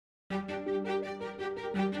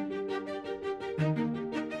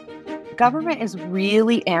Government is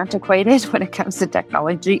really antiquated when it comes to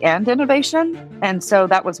technology and innovation. And so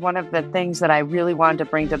that was one of the things that I really wanted to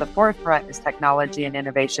bring to the forefront is technology and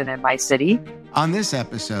innovation in my city. On this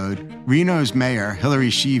episode, Reno's mayor, Hillary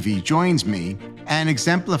Schieve, joins me and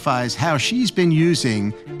exemplifies how she's been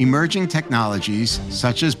using emerging technologies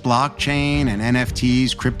such as blockchain and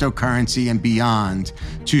NFTs, cryptocurrency, and beyond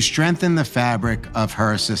to strengthen the fabric of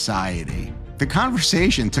her society. The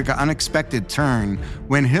conversation took an unexpected turn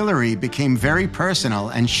when Hillary became very personal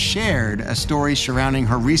and shared a story surrounding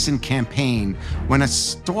her recent campaign when a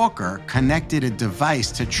stalker connected a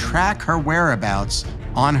device to track her whereabouts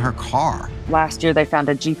on her car. Last year, they found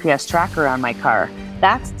a GPS tracker on my car.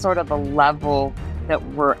 That's sort of the level that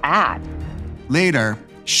we're at. Later,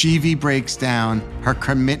 Schieve breaks down her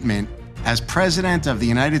commitment as president of the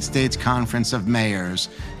United States Conference of Mayors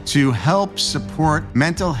to help support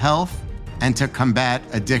mental health and to combat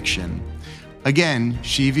addiction. Again,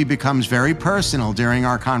 Schieve becomes very personal during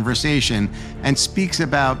our conversation and speaks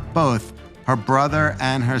about both her brother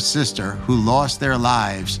and her sister who lost their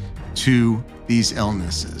lives to these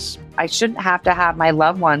illnesses. I shouldn't have to have my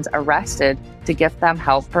loved ones arrested to give them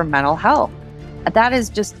help for mental health. That is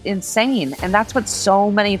just insane. And that's what so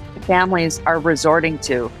many families are resorting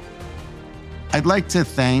to. I'd like to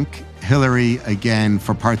thank Hillary again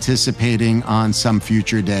for participating on Some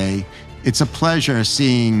Future Day. It's a pleasure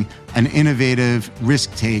seeing an innovative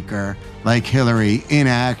risk taker like Hillary in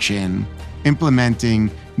action,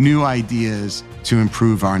 implementing new ideas to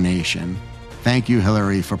improve our nation. Thank you,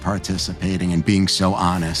 Hillary, for participating and being so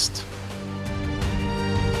honest.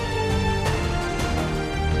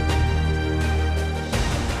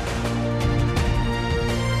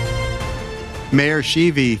 Mayor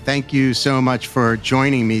Schieve, thank you so much for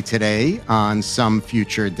joining me today on Some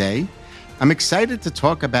Future Day. I'm excited to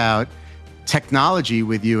talk about technology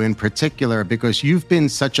with you in particular because you've been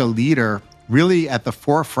such a leader really at the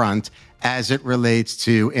forefront as it relates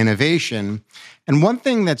to innovation. And one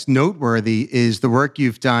thing that's noteworthy is the work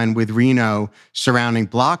you've done with Reno surrounding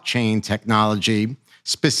blockchain technology,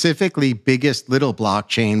 specifically Biggest Little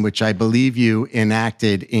Blockchain, which I believe you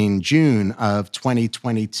enacted in June of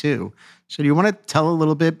 2022. So do you want to tell a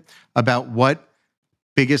little bit about what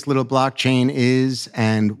Biggest Little Blockchain is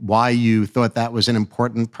and why you thought that was an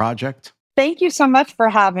important project? Thank you so much for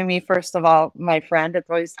having me, first of all, my friend. It's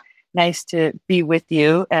always nice to be with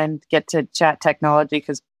you and get to chat technology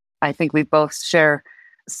because I think we both share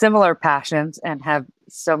similar passions and have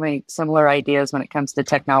so many similar ideas when it comes to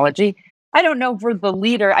technology. I don't know if we're the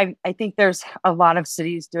leader. I think there's a lot of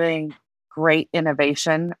cities doing great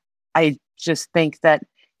innovation. I just think that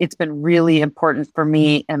it's been really important for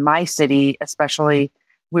me and my city, especially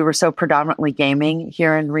we were so predominantly gaming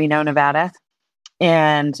here in Reno, Nevada.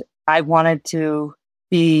 And I wanted to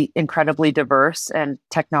be incredibly diverse, and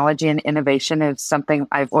technology and innovation is something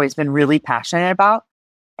I've always been really passionate about.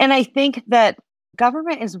 And I think that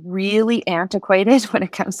government is really antiquated when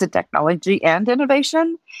it comes to technology and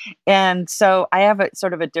innovation. And so I have a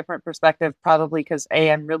sort of a different perspective, probably because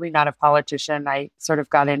I'm really not a politician. I sort of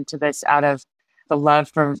got into this out of the love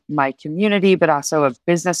for my community, but also a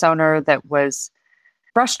business owner that was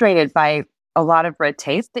frustrated by a lot of red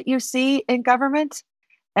tape that you see in government.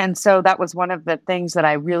 And so that was one of the things that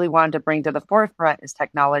I really wanted to bring to the forefront is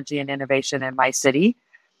technology and innovation in my city.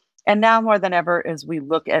 And now more than ever, as we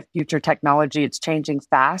look at future technology, it's changing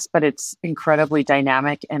fast, but it's incredibly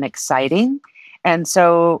dynamic and exciting. And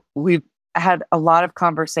so we've had a lot of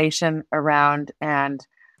conversation around, and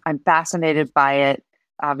I'm fascinated by it.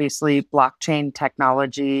 Obviously, blockchain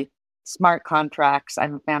technology, smart contracts.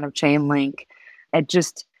 I'm a fan of Chainlink, and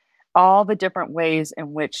just all the different ways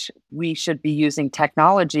in which we should be using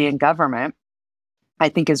technology in government, I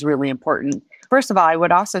think is really important. First of all, I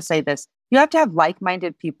would also say this. You have to have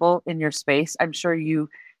like-minded people in your space. I'm sure you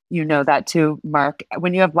know that too, Mark.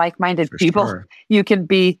 When you have like-minded people, sure, you can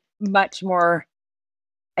be much more,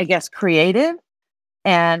 I guess, creative,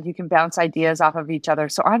 and you can bounce ideas off of each other.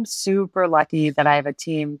 So I'm super lucky that I have a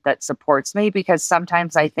team that supports me, because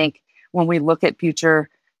sometimes I think when we look at future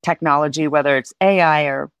technology, whether it's AI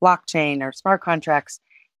or blockchain or smart contracts,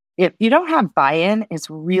 if you don't have buy-in, it's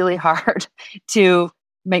really hard to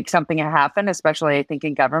make something happen, especially I think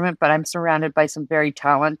in government. But I'm surrounded by some very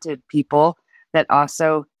talented people that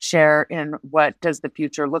also share in what does the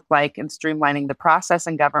future look like in streamlining the process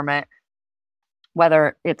in government,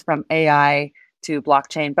 whether it's from AI to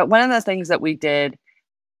blockchain. But one of the things that we did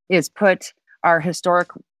is put our historic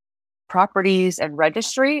properties and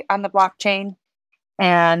registry on the blockchain.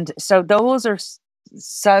 And so those are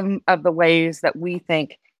some of the ways that we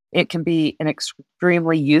think it can be an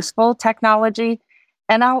extremely useful technology.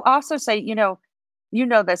 And I'll also say, you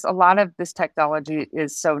know this, a lot of this technology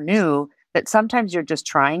is so new that sometimes you're just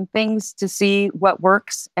trying things to see what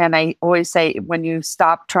works. And I always say when you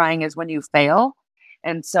stop trying is when you fail.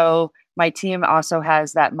 And so my team also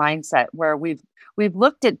has that mindset where we've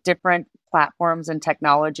looked at different platforms and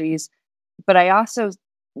technologies, but I also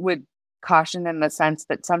would caution in the sense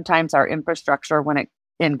that sometimes our infrastructure when it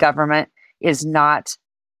in government is not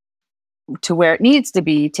to where it needs to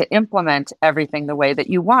be to implement everything the way that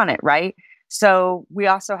you want it, right? So we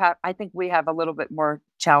also have, I think we have a little bit more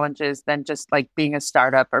challenges than just like being a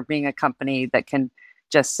startup or being a company that can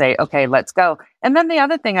just say, okay, let's go. And then the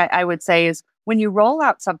other thing I would say is when you roll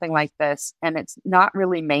out something like this and it's not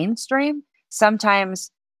really mainstream,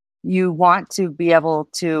 sometimes you want to be able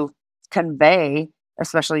to convey,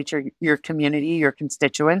 especially to your community, your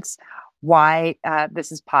constituents, why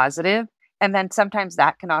this is positive. And then sometimes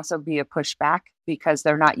that can also be a pushback because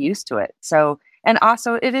they're not used to it. So, and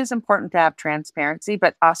also it is important to have transparency,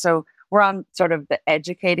 but also we're on sort of the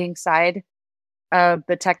educating side of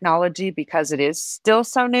the technology because it is still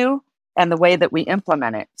so new and the way that we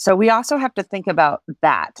implement it. So we also have to think about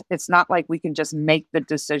that. It's not like we can just make the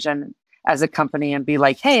decision as a company and be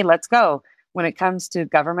like, hey, let's go. When it comes to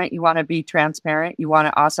government, you want to be transparent. You want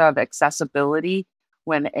to also have accessibility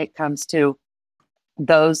when it comes to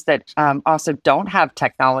those that also don't have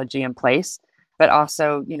technology in place, but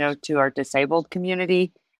also, you know, to our disabled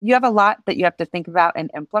community. You have a lot that you have to think about and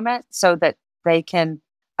implement so that they can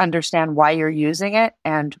understand why you're using it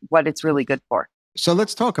and what it's really good for. So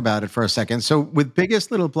let's talk about it for a second. So with Biggest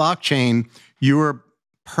Little Blockchain, you were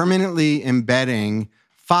permanently embedding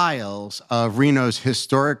files of Reno's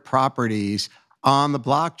historic properties on the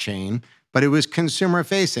blockchain, but it was consumer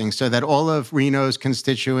facing so that all of Reno's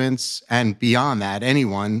constituents and beyond that,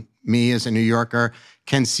 anyone, me as a New Yorker,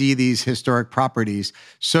 can see these historic properties.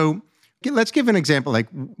 So let's give an example, like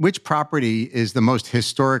which property is the most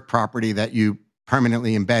historic property that you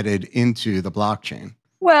permanently embedded into the blockchain?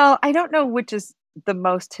 Well, I don't know which is the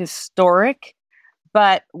most historic,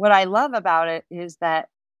 but what I love about it is that,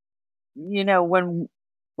 you know,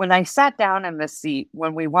 when I sat down in the seat,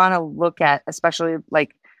 when we want to look at, especially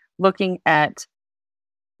like looking at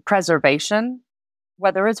preservation,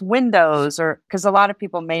 whether it's windows or because a lot of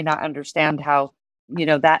people may not understand how, you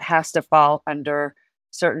know, that has to fall under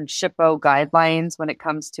certain SHPO guidelines when it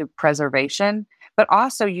comes to preservation. But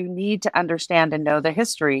also you need to understand and know the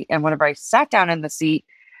history. And whenever I sat down in the seat,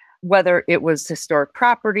 whether it was historic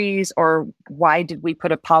properties or why did we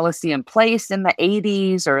put a policy in place in the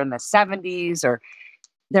 80s or in the 70s, or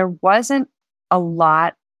there wasn't a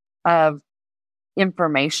lot of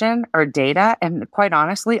information or data. And quite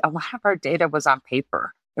honestly, a lot of our data was on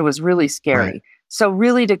paper. It was really scary. Right. So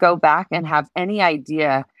really to go back and have any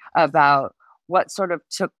idea about what sort of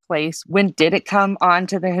took place, when did it come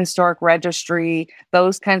onto the historic registry,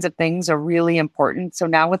 those kinds of things are really important. So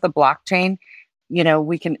now with the blockchain, you know,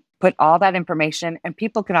 we can put all that information and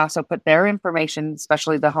people can also put their information,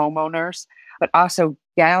 especially the homeowners, but also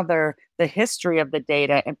gather the history of the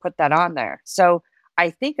data and put that on there. So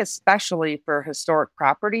I think especially for historic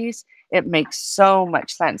properties, it makes so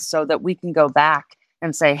much sense so that we can go back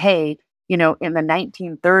and say, hey, you know, in the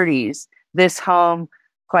 1930s, this home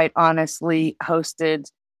quite honestly hosted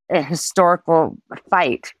a historical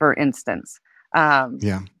fight, for instance.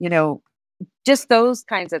 You know, just those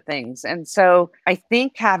kinds of things. And so I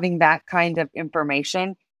think having that kind of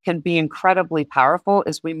information can be incredibly powerful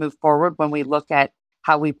as we move forward when we look at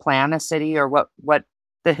how we plan a city or what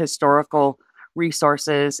the historical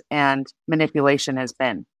resources and manipulation has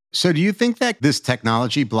been. So do you think that this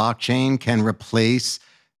technology, blockchain, can replace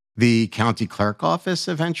the county clerk office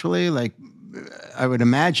eventually? Like, I would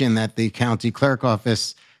imagine that the county clerk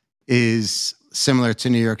office is similar to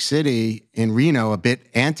New York City in Reno, a bit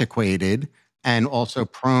antiquated and also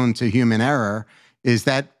prone to human error. Is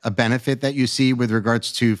that a benefit that you see with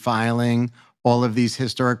regards to filing all of these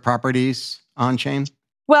historic properties on chain?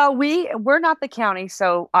 Well, we're not the county,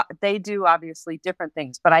 so they do obviously different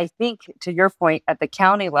things. But I think to your point, at the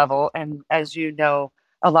county level, and as you know,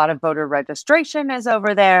 a lot of voter registration is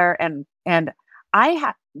over there. And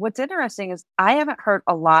what's interesting is I haven't heard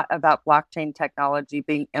a lot about blockchain technology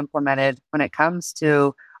being implemented when it comes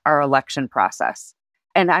to our election process.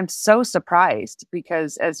 And I'm so surprised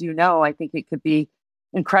because, as you know, I think it could be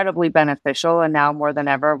incredibly beneficial. And now more than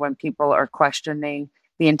ever, when people are questioning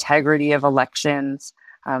the integrity of elections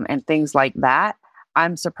and things like that,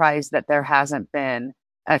 I'm surprised that there hasn't been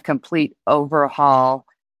a complete overhaul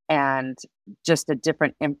and just a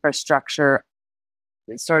different infrastructure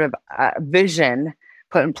sort of vision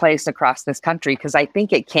put in place across this country, because I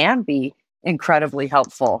think it can be incredibly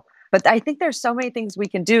helpful But I think there's so many things we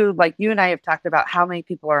can do. Like you and I have talked about how many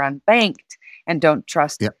people are unbanked and don't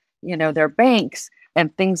trust, Yeah. their banks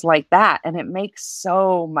and things like that. And it makes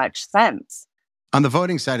so much sense. On the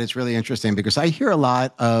voting side, it's really interesting because I hear a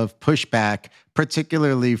lot of pushback,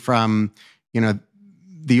 particularly from, you know,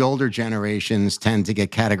 the older generations tend to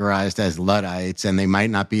get categorized as Luddites and they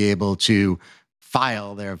might not be able to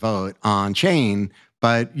file their vote on chain.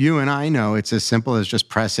 But you and I know it's as simple as just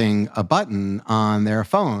pressing a button on their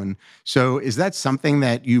phone. So is that something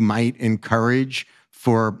that you might encourage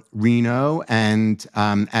for Reno and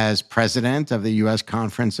as president of the U.S.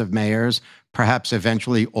 Conference of Mayors, perhaps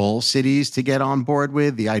eventually all cities to get on board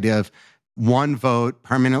with the idea of one vote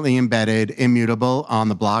permanently embedded, immutable on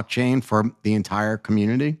the blockchain for the entire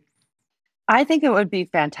community? I think it would be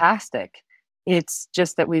fantastic. It's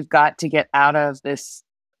just that we've got to get out of this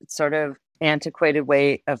sort of antiquated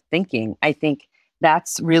way of thinking. I think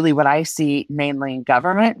that's really what I see mainly in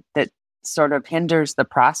government that sort of hinders the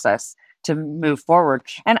process to move forward.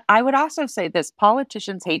 And I would also say this: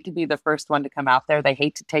 politicians hate to be the first one to come out there. They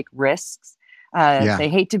hate to take risks. Yeah. They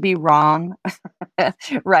hate to be wrong,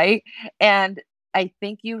 right? And I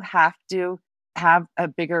think you have to have a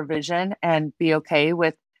bigger vision and be okay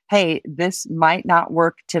with, hey, this might not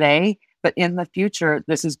work today, but in the future,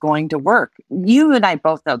 this is going to work. You and I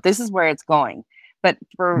both know this is where it's going. But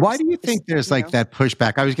for, Why do you think there's like that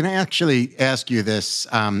pushback? I was going to actually ask you this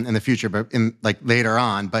in the future, but in like later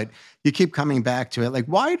on. But you keep coming back to it. Like,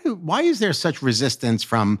 why is there such resistance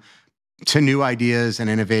to new ideas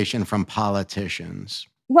and innovation from politicians?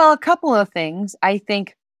 well, a couple of things. I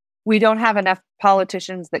think we don't have enough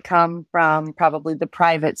politicians that come from probably the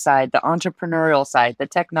private side, the entrepreneurial side, the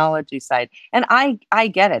technology side. And I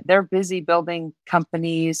get it. They're busy building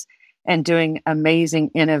companies and doing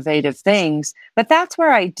amazing, innovative things. But that's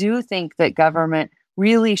where I do think that government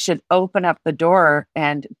really should open up the door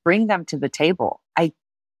and bring them to the table. I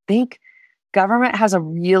think government has a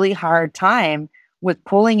really hard time with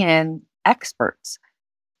pulling in experts.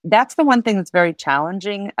 That's the one thing that's very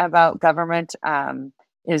challenging about government,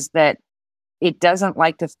 is that it doesn't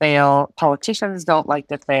like to fail. Politicians don't like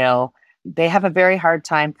to fail. They have a very hard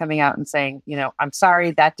time coming out and saying, I'm sorry,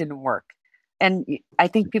 that didn't work. And I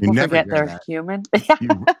think You people never forget hear they're that. human.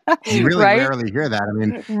 You really Right? rarely hear that. I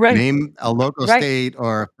mean, Right. name a local Right. state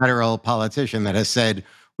or federal politician that has said,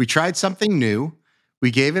 we tried something new, we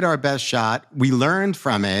gave it our best shot, we learned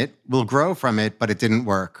from it, we'll grow from it, but it didn't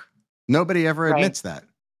work. Nobody ever Right. admits that.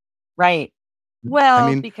 Right. I Well,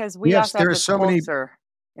 mean, because we also there have are this so many. culture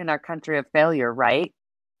in our country of failure, right?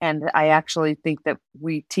 And I actually think that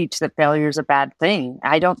we teach that failure is a bad thing.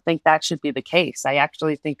 I don't think that should be the case. I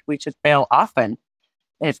actually think we should fail often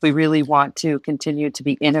if we really want to continue to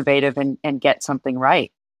be innovative and get something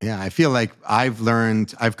right. Yeah, I feel like I've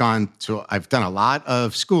done a lot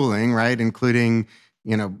of schooling, right? Including,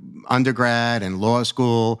 undergrad and law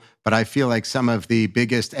school. But I feel like some of the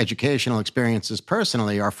biggest educational experiences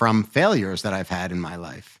personally are from failures that I've had in my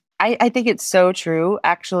life. I think it's so true.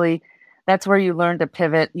 Actually, that's where you learn to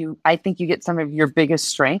pivot. I think you get some of your biggest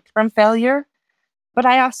strength from failure. But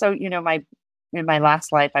I also, in my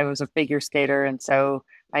last life, I was a figure skater. And so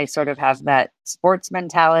I sort of have that sports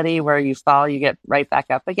mentality where you fall, you get right back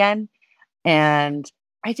up again. And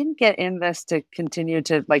I didn't get in this to continue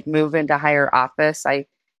to like move into higher office. I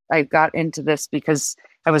got into this because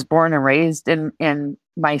I was born and raised in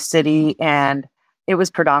my city, and it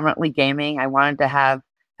was predominantly gaming. I wanted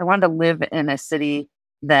to live in a city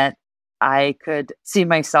that I could see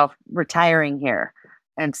myself retiring here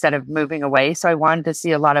instead of moving away. So I wanted to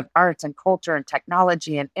see a lot of arts and culture and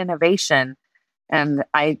technology and innovation. And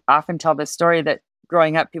I often tell this story that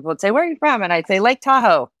growing up, people would say, "Where are you from?" And I'd say, "Lake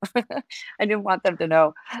Tahoe." I didn't want them to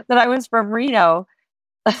know that I was from Reno.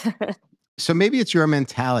 So maybe it's your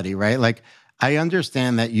mentality, right? Like, I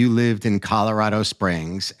understand that you lived in Colorado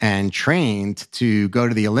Springs and trained to go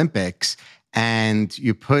to the Olympics, and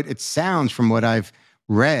it sounds from what I've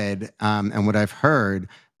read and what I've heard,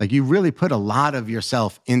 like you really put a lot of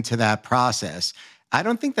yourself into that process. I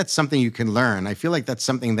don't think that's something you can learn. I feel like that's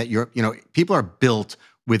something that people are built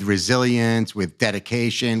with resilience, with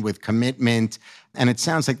dedication, with commitment. And it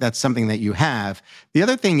sounds like that's something that you have. The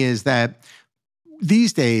other thing is that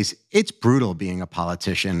these days, it's brutal being a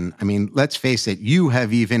politician. I mean, let's face it, you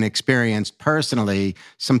have even experienced personally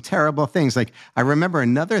some terrible things. Like, I remember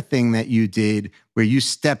another thing that you did where you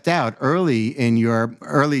stepped out early in your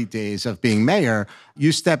early days of being mayor.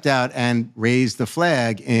 You stepped out and raised the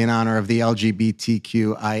flag in honor of the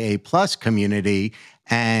LGBTQIA plus community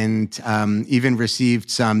and even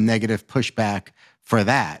received some negative pushback for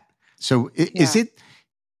that. So is Yeah.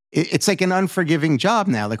 it's like an unforgiving job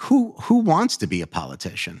now. Like who wants to be a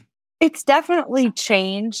politician? It's definitely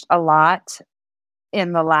changed a lot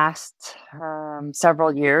in the last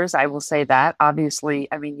several years. I will say that. Obviously,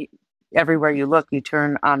 I mean, everywhere you look, you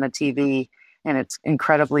turn on the TV and it's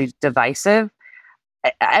incredibly divisive.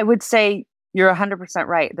 I would say you're 100%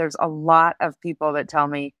 right. There's a lot of people that tell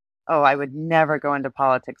me, oh, I would never go into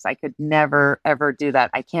politics. I could never, ever do that.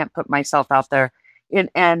 I can't put myself out there.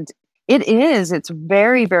 And it's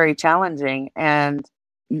very, very challenging. And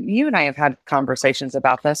you and I have had conversations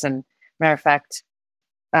about this. And matter of fact,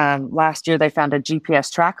 last year they found a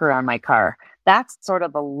GPS tracker on my car. That's sort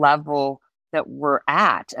of the level that we're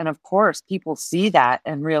at. And of course, people see that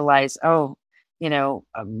and realize, oh,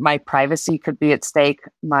 my privacy could be at stake,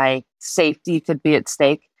 my safety could be at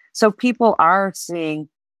stake. So people are seeing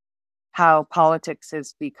how politics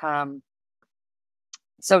has become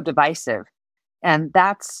so divisive, and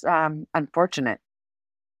that's unfortunate.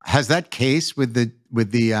 Has that case with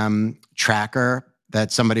the tracker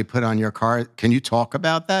that somebody put on your car? Can you talk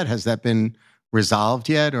about that? Has that been resolved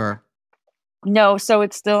yet, or No, so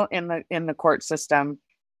it's still in the court system.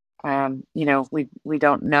 We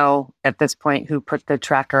don't know at this point who put the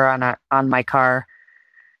tracker on my car.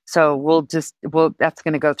 So that's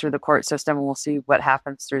going to go through the court system, and we'll see what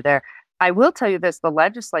happens through there. I will tell you this, the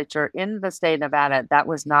legislature in the state of Nevada, that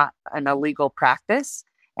was not an illegal practice.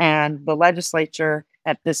 And the legislature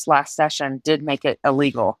at this last session did make it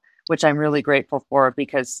illegal, which I'm really grateful for,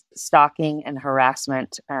 because stalking and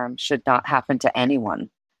harassment should not happen to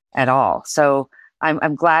anyone at all. So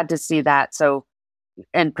I'm glad to see that. So,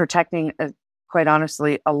 and protecting, quite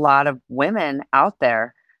honestly, a lot of women out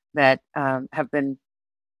there that have been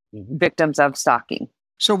victims of stalking.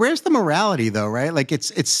 so? Where's the morality, though? Right? Like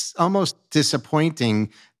it's almost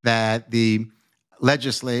disappointing that the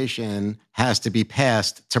legislation has to be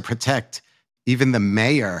passed to protect even the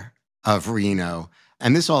mayor of Reno.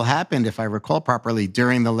 And this all happened, if I recall properly,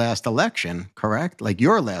 during the last election, correct? Like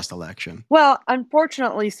your last election. Well,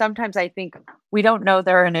 unfortunately, sometimes I think we don't know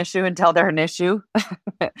they're an issue until they're an issue,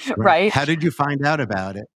 right? How did you find out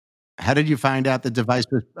about it? How did you find out the device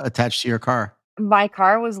was attached to your car? My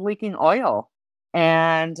car was leaking oil,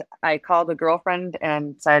 and I called a girlfriend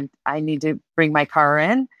and said, I need to bring my car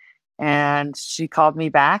in. And she called me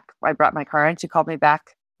back. I brought my car in. She called me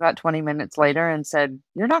back about 20 minutes later and said,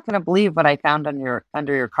 you're not going to believe what I found under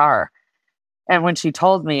your car. And when she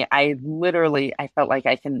told me, I felt like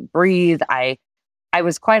I couldn't breathe. I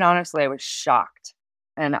was, quite honestly, I was shocked.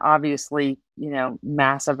 And obviously,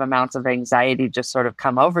 massive amounts of anxiety just sort of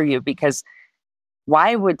come over you, because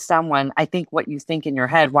why would someone, I think what you think in your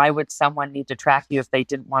head, why would someone need to track you if they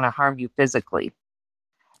didn't want to harm you physically?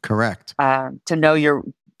 Correct. To know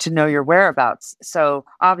your whereabouts. So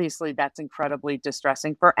obviously that's incredibly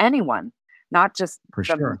distressing for anyone, not just For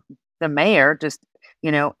sure. the mayor, just,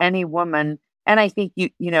 any woman. And I think,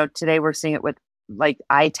 today we're seeing it with like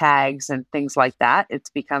eye tags and things like that. It's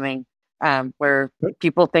becoming where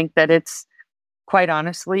people think that it's, quite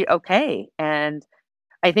honestly, okay. And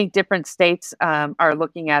I think different states are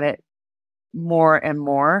looking at it more and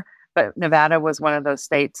more. But Nevada was one of those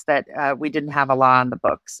states that we didn't have a law on the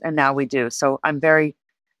books, and now we do. So I'm very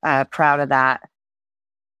proud of that,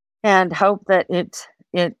 and hope that it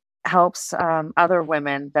helps other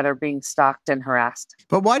women that are being stalked and harassed.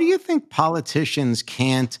 But why do you think politicians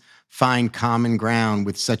can't find common ground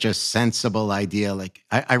with such a sensible idea? Like,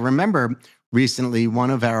 I remember recently one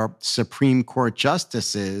of our Supreme Court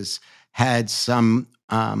justices had some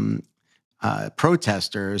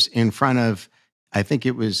protesters in front of, I think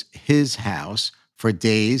it was his house, for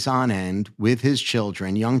days on end with his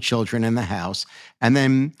children, young children in the house. And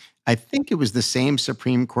then I think it was the same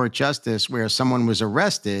Supreme Court justice where someone was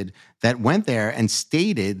arrested that went there and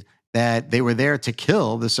stated that they were there to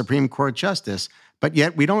kill the Supreme Court justice. But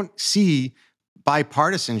yet we don't see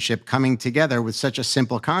bipartisanship coming together with such a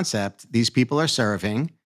simple concept. These people are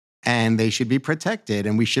serving and they should be protected,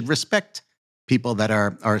 and we should respect people that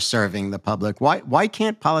are serving the public. Why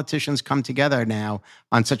can't politicians come together now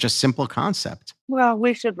on such a simple concept? Well,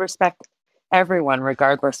 we should respect everyone,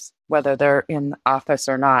 regardless whether they're in office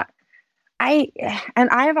or not. I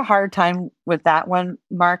have a hard time with that one,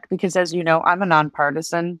 Mark, because as you know, I'm a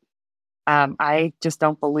nonpartisan. I just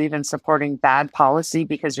don't believe in supporting bad policy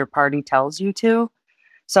because your party tells you to.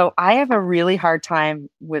 So I have a really hard time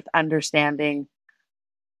with understanding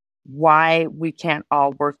why we can't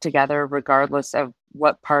all work together regardless of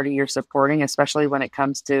what party you're supporting, especially when it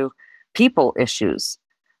comes to people issues.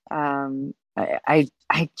 I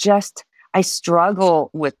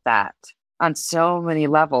struggle with that on so many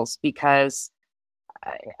levels, because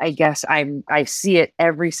I guess I see it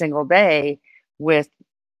every single day with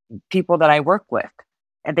people that I work with.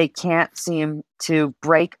 and they can't seem to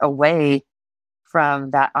break away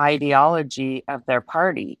from that ideology of their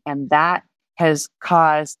party. And that has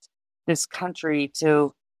caused this country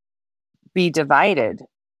to be divided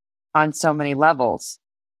on so many levels.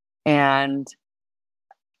 And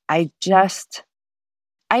I just,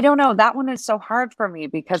 I don't know. That one is so hard for me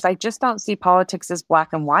because I just don't see politics as black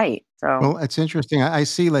and white. So, Well, it's interesting. I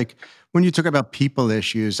see, like, when you talk about people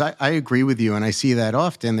issues, I agree with you, and I see that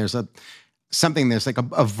often. There's like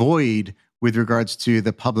a void with regards to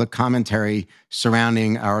the public commentary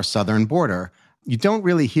surrounding our southern border. You don't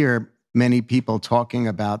really hear many people talking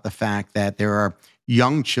about the fact that there are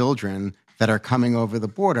young children that are coming over the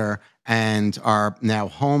border and are now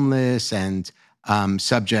homeless and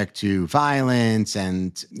subject to violence,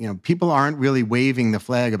 and people aren't really waving the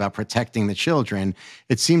flag about protecting the children.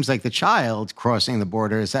 It seems like the child crossing the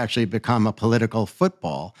border has actually become a political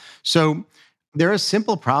football. So there are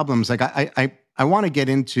simple problems. Like I want to get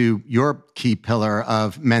into your key pillar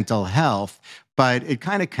of mental health, but it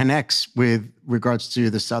kind of connects with regards to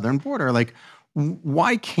the southern border. Like,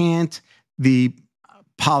 why can't the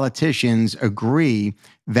politicians agree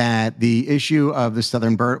that the issue of the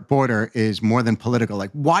southern border is more than political?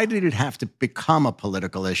 Like, why did it have to become a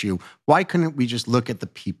political issue? Why couldn't we just look at the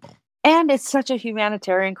people? and it's such a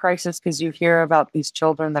humanitarian crisis because you hear about these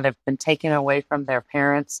children that have been taken away from their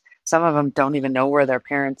parents. Some of them don't even know where their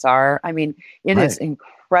parents are. I mean, it is Right.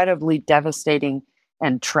 incredibly devastating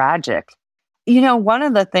and tragic. One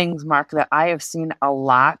of the things, Mark, that I have seen a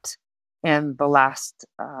lot in the last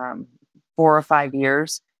 4 or 5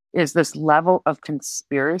 years is this level of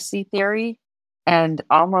conspiracy theory. And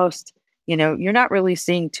almost, you're not really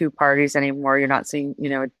seeing two parties anymore. You're not seeing,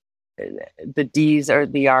 the D's or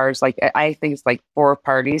the R's. Like, I think it's like four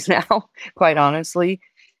parties now, quite honestly.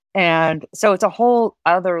 And so it's a whole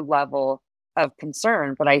other level of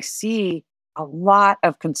concern. But I see a lot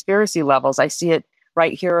of conspiracy levels. I see it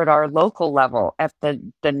right here at our local level, at the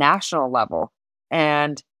national level.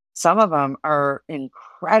 And some of them are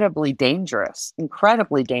incredibly dangerous,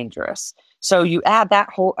 incredibly dangerous. So you add that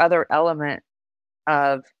whole other element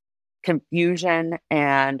of confusion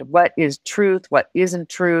and what is truth, what isn't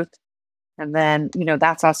truth. And then,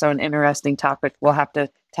 that's also an interesting topic. We'll have to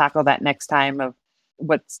tackle that next time of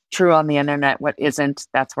what's true on the internet, what isn't.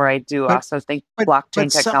 That's where I do But also think but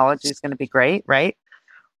blockchain some, technology is going to be great, right?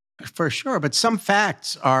 for sure, but some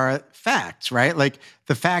facts are facts, right? Like,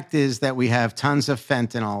 the fact is that we have tons of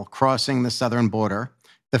fentanyl crossing the southern border.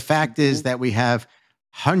 The fact is Mhm. that we have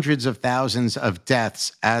hundreds of thousands of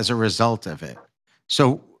deaths as a result of it.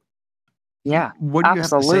 So Yeah, what do you have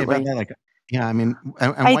to say about absolutely. that? Like, yeah, I mean,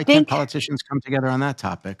 and I why can't think politicians come together on that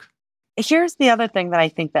topic? here's the other thing that I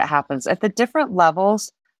think that happens at the different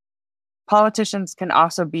levels. Politicians can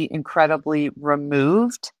also be incredibly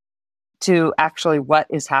removed to actually what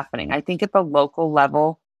is happening. I think at the local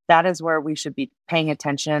level, that is where we should be paying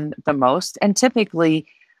attention the most. And typically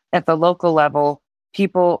at the local level,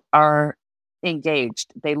 people are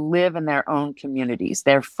engaged. They live in their own communities.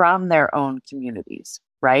 They're from their own communities,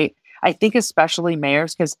 right? I think especially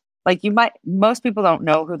mayors, because like most people don't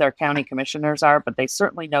know who their county commissioners are, but they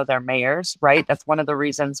certainly know their mayors, right? That's one of the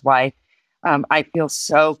reasons why I feel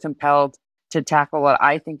so compelled to tackle what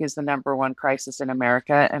I think is the number one crisis in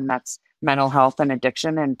America, and that's mental health and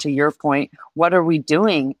addiction. And to your point, what are we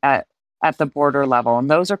doing at the border level?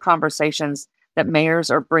 And those are conversations that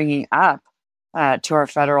mayors are bringing up to our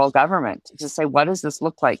federal government to say, what does this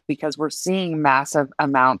look like? Because we're seeing massive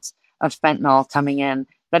amounts of fentanyl coming in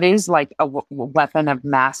that is like a weapon of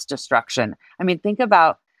mass destruction. I mean, think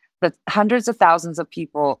about the hundreds of thousands of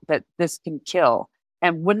people that this can kill.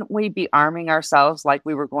 And wouldn't we be arming ourselves like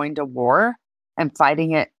we were going to war and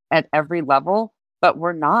fighting it at every level? But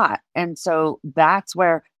we're not. And so that's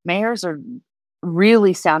where mayors are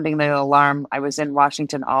really sounding the alarm. I was in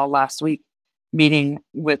Washington all last week meeting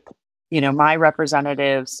with, my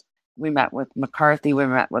representatives. We met with McCarthy, we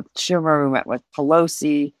met with Schumer, we met with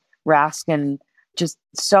Pelosi, Raskin, just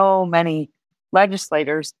so many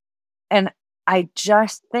legislators. And I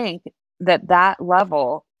just think that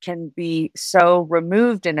level can be so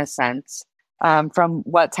removed in a sense from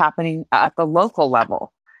what's happening at the local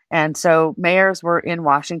level. And so mayors were in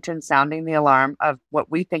Washington sounding the alarm of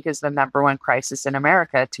what we think is the number one crisis in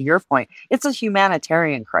America. To your point, it's a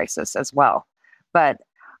humanitarian crisis as well. But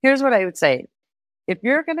here's what I would say. If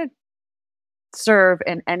you're going to serve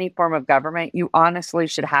in any form of government, you honestly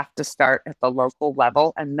should have to start at the local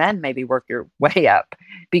level and then maybe work your way up.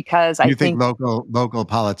 Because I You think think, local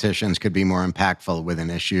politicians could be more impactful with an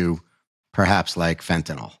issue, perhaps like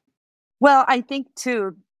fentanyl? well, I think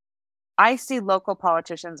too, I see local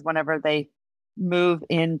politicians whenever they move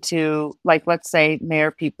into, like, let's say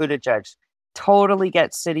Mayor Pete Buttigieg totally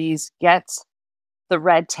gets cities, gets the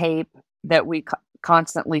red tape that we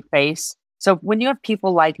constantly face. So when you have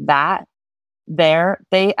people like that there,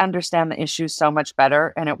 they understand the issue so much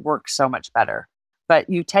better and it works so much better. But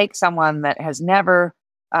you take someone that has never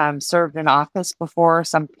served in office before,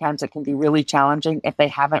 sometimes it can be really challenging if they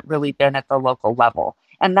haven't really been at the local level.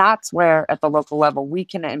 And that's where, at the local level, we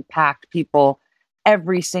can impact people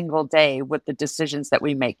every single day with the decisions that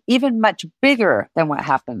we make, even much bigger than what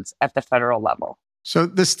happens at the federal level. So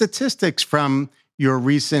the statistics from your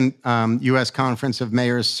recent U.S. Conference of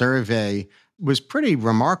Mayors survey was pretty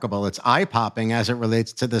remarkable. It's eye-popping as it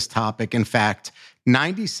relates to this topic. In fact,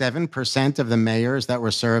 97% of the mayors that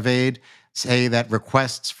were surveyed say that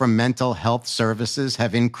requests for mental health services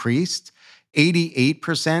have increased.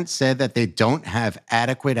 88% said that they don't have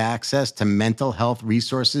adequate access to mental health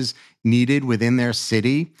resources needed within their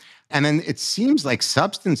city. And then it seems like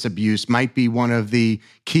substance abuse might be one of the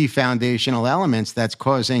key foundational elements that's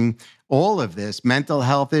causing all of this, mental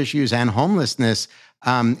health issues and homelessness.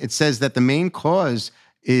 It says that the main cause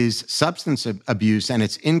is substance abuse and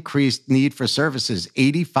its increased need for services.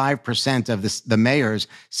 85% of the mayors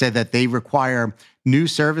said that they require new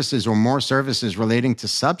services or more services relating to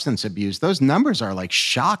substance abuse. Those numbers are like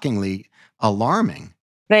shockingly alarming.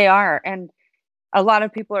 They are. And a lot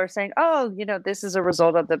of people are saying, oh, this is a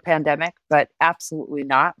result of the pandemic, but absolutely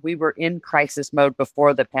not. We were in crisis mode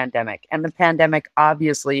before the pandemic, and the pandemic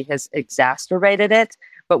obviously has exacerbated it,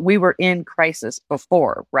 but we were in crisis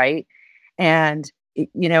before, right? And,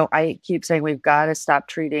 I keep saying we've got to stop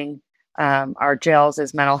treating our jails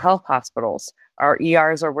as mental health hospitals. Our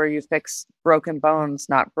ERs are where you fix broken bones,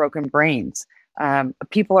 not broken brains.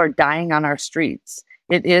 People are dying on our streets.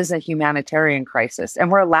 It is a humanitarian crisis,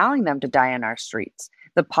 and we're allowing them to die in our streets.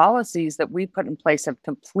 The policies that we put in place have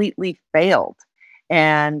completely failed.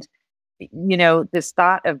 And, this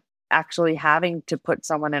thought of actually having to put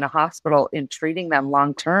someone in a hospital and treating them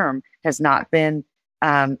long term has not been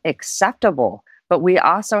acceptable. But we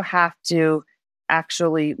also have to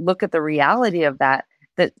actually look at the reality of that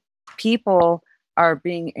people are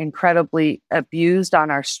being incredibly abused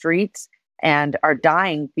on our streets and are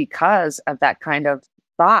dying because of that kind of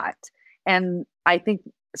thought. And I think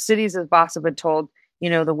cities have also been told,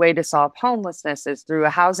 the way to solve homelessness is through a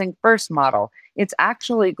housing first model. It's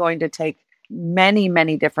actually going to take many,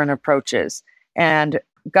 many different approaches. And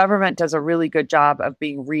government does a really good job of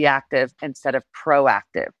being reactive instead of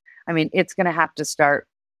proactive. I mean, it's going to have to start,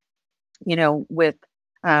 with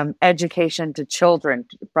education to children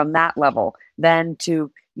from that level, then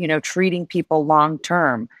to, treating people long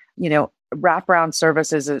term, wraparound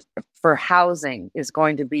services for housing is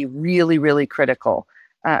going to be really, really critical.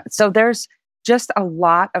 So there's just a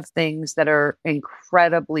lot of things that are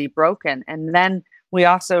incredibly broken. And then we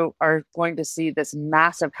also are going to see this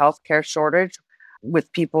massive healthcare shortage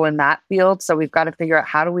with people in that field. So we've got to figure out,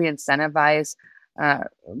 how do we incentivize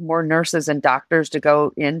more nurses and doctors to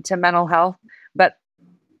go into mental health? But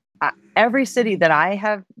every city that I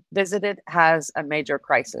have visited has a major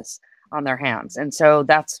crisis on their hands. And so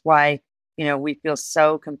that's why, we feel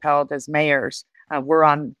so compelled as mayors.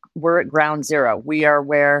 We're at ground zero. We are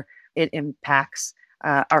where it impacts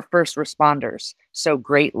our first responders so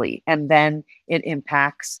greatly. And then it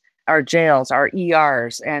impacts our jails, our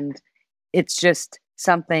ERs. And it's just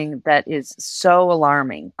something that is so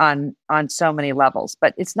alarming on so many levels.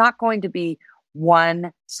 But it's not going to be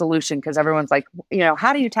one solution, because everyone's like,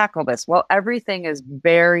 how do you tackle this? Well, everything is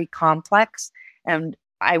very complex. And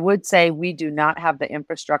I would say we do not have the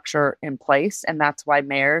infrastructure in place. And that's why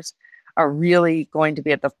mayors are really going to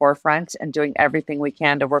be at the forefront and doing everything we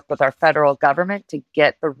can to work with our federal government to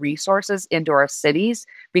get the resources into our cities,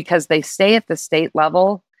 because they stay at the state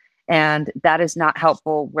level. And that is not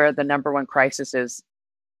helpful where the number one crisis is,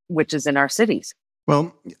 which is in our cities.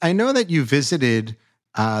 Well, I know that you visited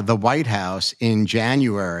the White House in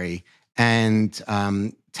January and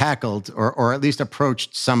tackled or at least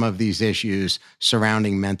approached some of these issues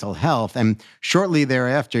surrounding mental health. And shortly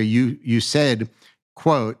thereafter, you said,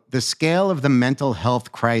 quote, "The scale of the mental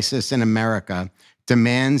health crisis in America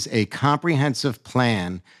demands a comprehensive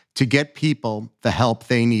plan to get people the help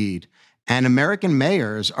they need. And American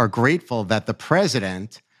mayors are grateful that the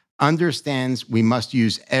president understands we must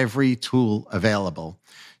use every tool available."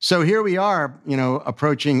 So here we are,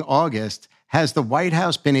 approaching August. Has the White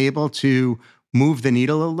House been able to move the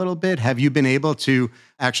needle a little bit? Have you been able to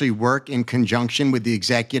actually work in conjunction with the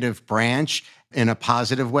executive branch in a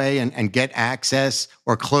positive way and get access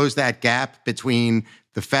or close that gap between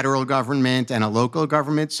the federal government and a local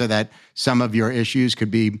government so that some of your issues could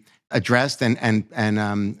be addressed and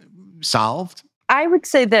solved? I would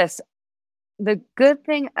say this. The good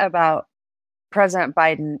thing about President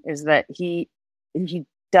Biden is that he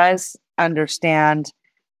does understand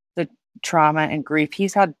the trauma and grief.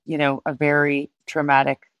 He's had, a very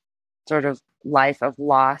traumatic sort of life of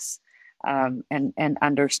loss, and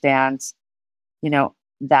understands,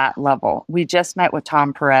 that level. We just met with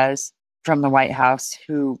Tom Perez from the White House,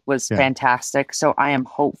 who was Yeah. fantastic. So I am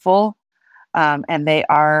hopeful, and they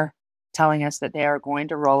are telling us that they are going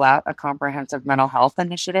to roll out a comprehensive mental health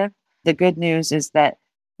initiative. The good news is that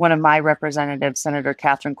one of my representatives, Senator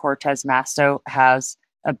Catherine Cortez Masto, has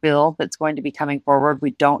a bill that's going to be coming forward.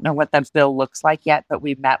 We don't know what that bill looks like yet, but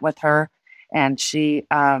we met with her, and she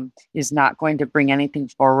is not going to bring anything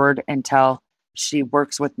forward until she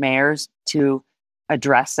works with mayors to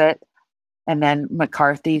address it. And then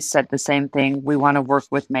McCarthy said the same thing. We want to work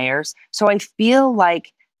with mayors. So I feel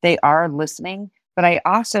like they are listening, but I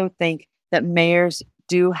also think that mayors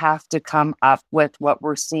do have to come up with what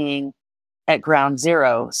we're seeing at ground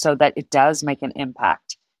zero so that it does make an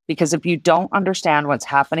impact. Because if you don't understand what's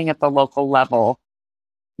happening at the local level,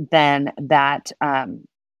 then that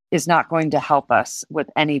is not going to help us with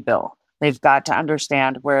any bill. They've got to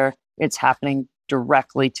understand where it's happening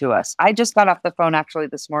directly to us. I just got off the phone actually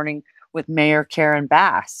this morning with Mayor Karen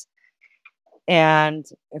Bass, and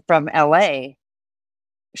from LA.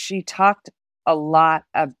 She talked a lot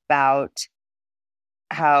about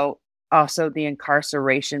how also the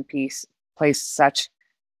incarceration piece plays such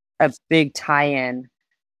a big tie-in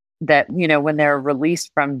that, when they're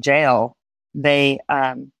released from jail, they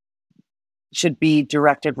should be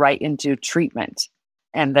directed right into treatment.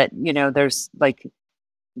 And that, there's like,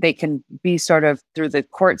 they can be sort of through the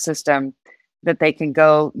court system that they can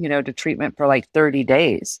go, to treatment for like 30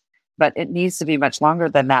 days, but it needs to be much longer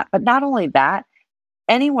than that. But not only that,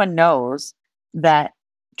 anyone knows that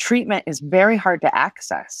treatment is very hard to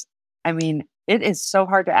access. I mean, it is so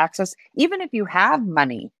hard to access. Even if you have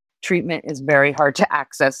money, treatment is very hard to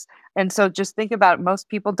access. And so just think about, most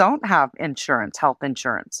people don't have insurance, health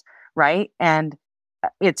insurance, right? And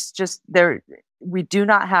it's just there. We do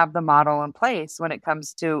not have the model in place when it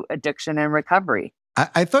comes to addiction and recovery.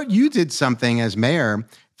 I thought you did something as mayor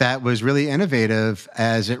that was really innovative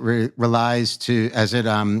as it relates to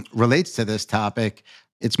this topic.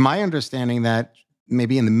 It's my understanding that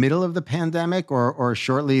maybe in the middle of the pandemic or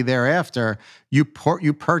shortly thereafter, you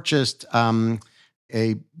purchased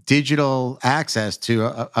a digital access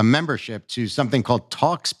to a membership to something called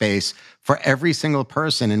Talkspace for every single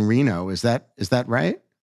person in Reno. Is that right?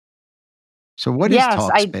 So what is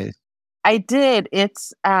Talkspace? I did.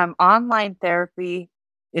 It's online therapy.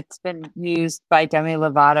 It's been used by Demi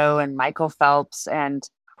Lovato and Michael Phelps. And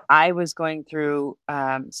I was going through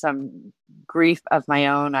some grief of my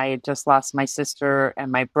own. I had just lost my sister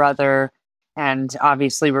and my brother. And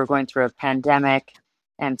obviously, we're going through a pandemic,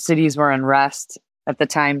 and cities were unrest at the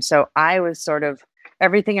time. So I was sort of,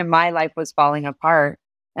 everything in my life was falling apart.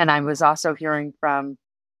 And I was also hearing from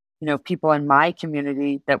people in my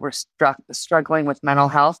community that were struggling with mental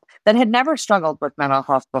health that had never struggled with mental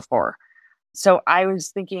health before. So I was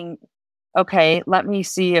thinking, okay, let me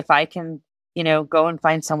see if I can, go and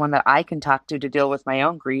find someone that I can talk to deal with my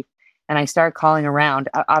own grief. And I started calling around.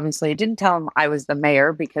 Obviously, I didn't tell them I was the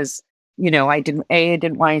mayor because, I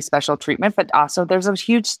didn't want any special treatment, but also there's a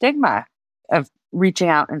huge stigma of reaching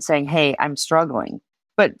out and saying, hey, I'm struggling.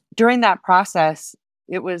 But during that process,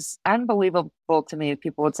 it was unbelievable to me.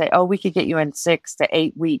 People would say, oh, we could get you in 6 to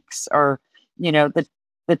 8 weeks. Or,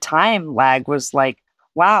 the time lag was like,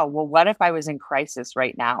 wow, well, what if I was in crisis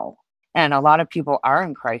right now? And a lot of people are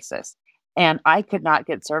in crisis, and I could not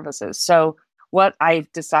get services. So what I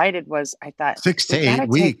decided was, I thought 6 to 8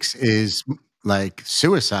 weeks is like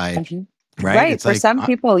suicide, mm-hmm. Right? It's for like, some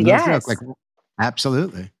people, yes. Like,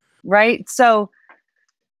 absolutely. Right. So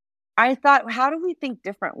I thought, how do we think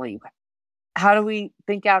differently? How do we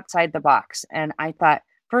think outside the box? And I thought,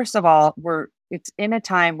 first of all, it's in a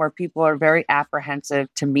time where people are very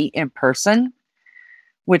apprehensive to meet in person,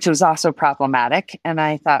 which was also problematic. And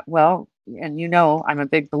I thought, well, and I'm a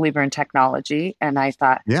big believer in technology. And I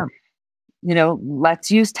thought,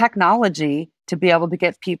 let's use technology to be able to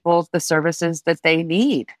get people the services that they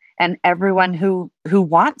need, and everyone who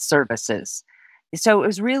wants services. So it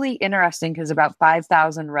was really interesting because about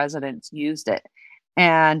 5,000 residents used it.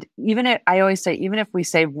 And I always say, even if we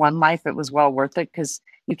save one life, it was well worth it, because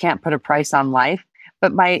you can't put a price on life.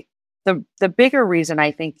 But the bigger reason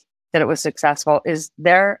I think that it was successful is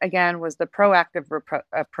there again was the proactive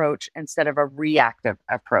approach instead of a reactive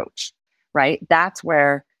approach, right? That's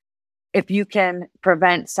where, if you can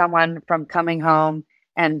prevent someone from coming home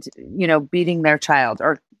and, beating their child,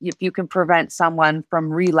 or if you can prevent someone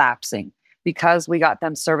from relapsing because we got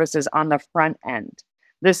them services on the front end.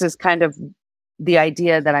 This is kind of the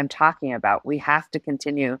idea that I'm talking about. We have to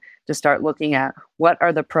continue to start looking at what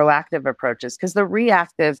are the proactive approaches, because the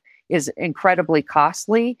reactive is incredibly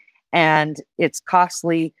costly, and it's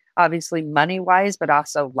costly, obviously money wise, but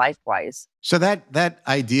also life wise. So that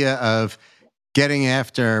idea of getting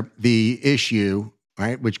after the issue,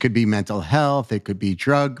 right, which could be mental health, it could be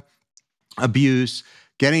drug abuse,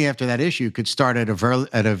 getting after that issue could start at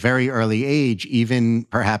a very early age, even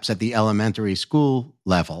perhaps at the elementary school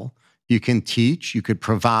level. You can teach, you could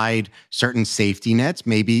provide certain safety nets,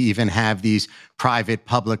 maybe even have these private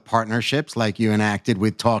public partnerships like you enacted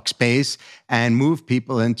with Talkspace, and move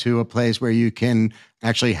people into a place where you can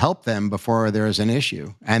actually help them before there's an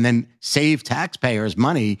issue, and then save taxpayers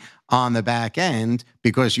money on the back end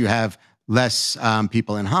because you have less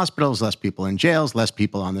people in hospitals, less people in jails, less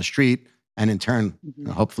people on the street, and in turn,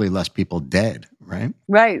 hopefully less people dead, right?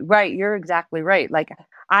 Right. You're exactly right. Like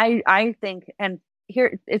I think, and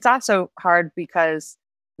here it's also hard because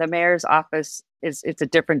the mayor's office it's a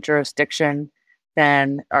different jurisdiction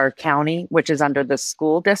than our county, which is under the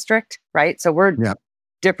school district, right? So we're Yeah,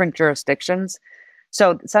 different jurisdictions.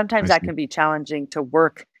 So sometimes I that see. can be challenging to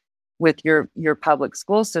work with your public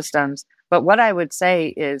school systems. But what I would say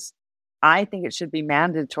is I think it should be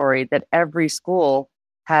mandatory that every school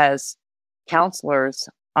has counselors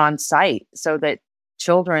on site so that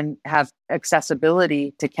children have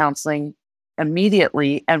accessibility to counseling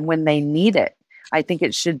immediately and when they need it. I think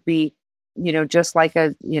it should be, just like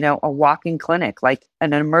a walk-in clinic, like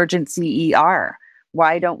an emergency ER.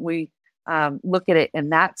 Why don't we look at it in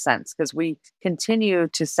that sense? Because we continue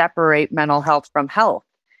to separate mental health from health.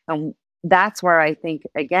 And that's where I think,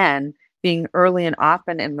 again, being early and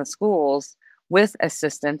often in the schools with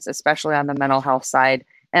assistance, especially on the mental health side.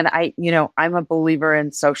 And I'm a believer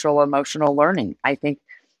in social emotional learning. I think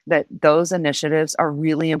that those initiatives are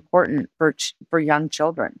really important for young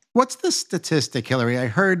children. What's the statistic, Hillary?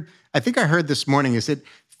 I think I heard this morning, is it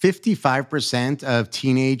 55% of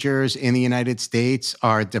teenagers in the United States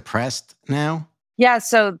are depressed now? Yeah,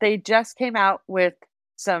 so they just came out with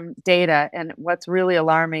some data, and what's really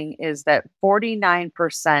alarming is that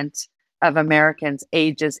 49% of Americans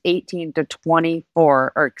ages 18 to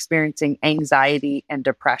 24 are experiencing anxiety and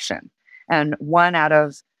depression. And 1 out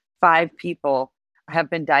of 5 people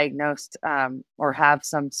have been diagnosed or have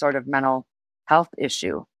some sort of mental health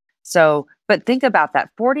issue. So, but think about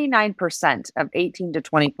that, 49% of 18 to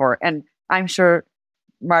 24. And I'm sure,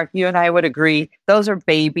 Mark, you and I would agree, those are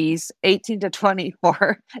babies, 18 to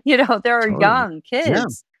 24. They're Totally. young Yeah.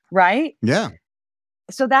 kids, right? Yeah.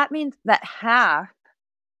 So that means that half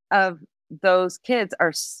of those kids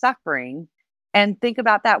are suffering. And think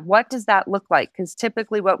about that. What does that look like? Because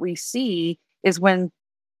typically what we see is when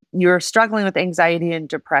you're struggling with anxiety and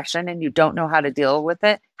depression and you don't know how to deal with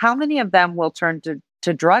it, how many of them will turn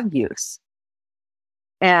to drug use?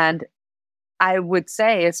 And I would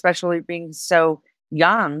say, especially being so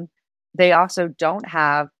young, they also don't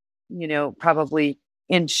have, probably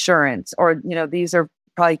insurance, or, these are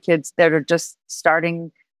probably kids that are just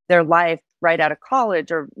starting their life right out of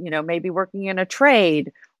college, or, maybe working in a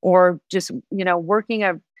trade, or just, working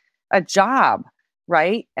a job,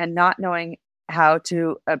 right? And not knowing how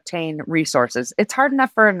to obtain resources. It's hard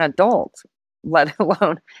enough for an adult, let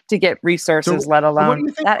alone to get resources, So, let what alone do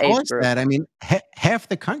you think that age caused group. that? I mean, half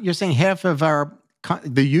you're saying half of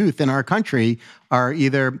the youth in our country are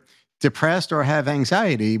either depressed or have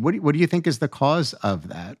anxiety. What do you think is the cause of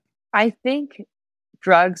that? I think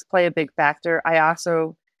drugs play a big factor. I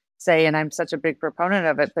also say, and I'm such a big proponent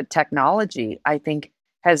of it, but technology, I think,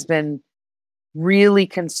 has been really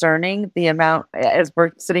concerning, the amount, as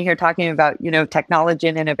we're sitting here talking about, technology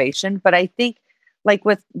and innovation. But I think, like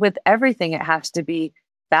with everything, it has to be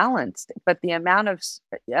balanced. But the amount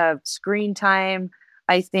of screen time,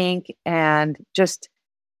 I think, and just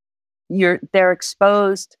they're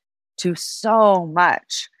exposed to so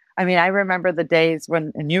much. I mean, I remember the days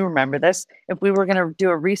when, and you remember this, if we were going to do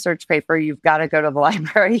a research paper, you've got to go to the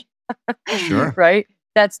library, Sure. right?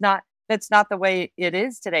 That's not the way it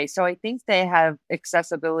is today. So I think they have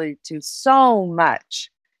accessibility to so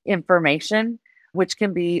much information, which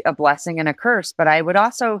can be a blessing and a curse. But I would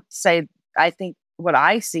also say, I think what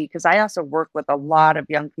I see, because I also work with a lot of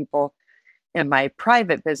young people in my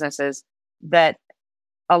private businesses, that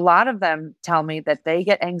a lot of them tell me that they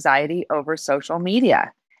get anxiety over social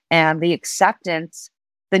media and the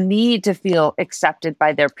need to feel accepted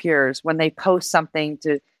by their peers when they post something,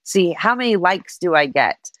 to see how many likes do I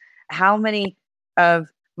get? How many of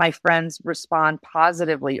my friends respond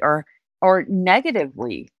positively or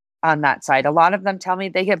negatively on that side. A lot of them tell me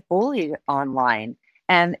they get bullied online,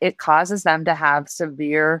 and it causes them to have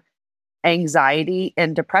severe anxiety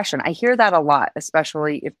and depression. I hear that a lot,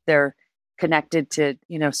 especially if they're connected to,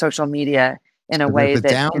 social media in a So there's way a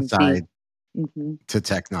that can be. downside Mhm. to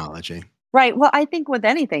technology. Right. Well, I think with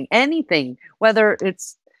anything, whether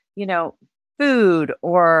it's, you know, food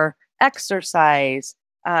or exercise,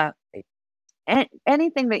 uh,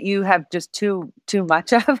 anything that you have just too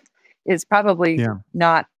much of is probably Yeah.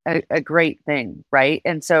 not a great thing, right?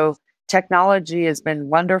 And so technology has been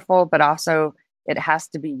wonderful, but also it has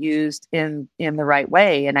to be used in the right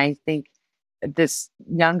way. And I think this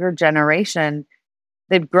younger generation,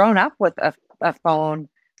 they've grown up with a phone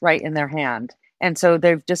right in their hand. And so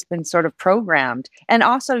they've just been sort of programmed. And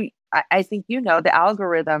also, I think, the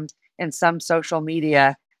algorithm in some social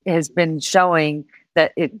media has been showing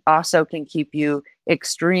that it also can keep you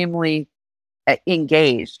extremely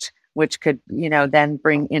engaged, which could, then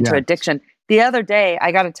bring into Yeah. addiction. The other day,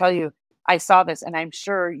 I got to tell you, I saw this, and I'm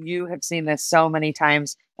sure you have seen this so many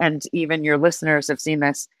times, and even your listeners have seen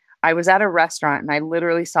this. I was at a restaurant and I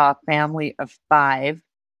literally saw a family of five,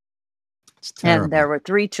 It's and there terrible. were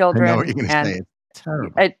three I know what children you're going to say. and It's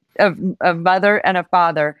terrible. a mother and a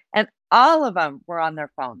father, and all of them were on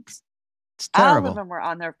their phones. It's All of terrible. them were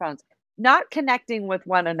on their phones, not connecting with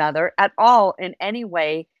one another at all in any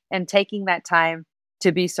way, and taking that time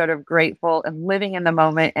to be sort of grateful and living in the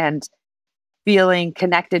moment and feeling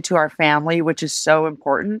connected to our family, which is so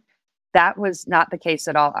important. That was not the case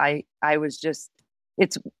at all. I was just,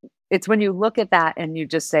 it's it's when you look at that and you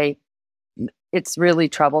just say it's really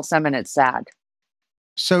troublesome and it's sad.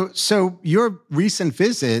 So your recent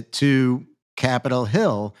visit to Capitol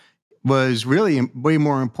Hill was really way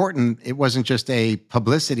more important. It wasn't just a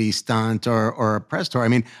publicity stunt or a press tour. I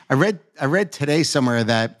mean, I read today somewhere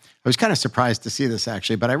that I was kind of surprised to see this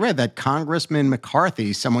actually, but I read that Congressman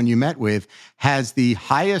McCarthy, someone you met with, has the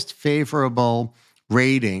highest favorable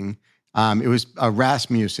rating. It was a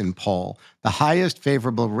Rasmussen poll, the highest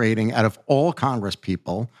favorable rating out of all Congress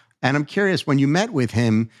people. And I'm curious, when you met with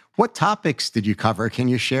him, what topics did you cover? Can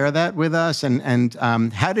you share that with us? And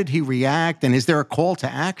how did he react? And is there a call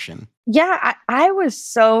to action? Yeah, I was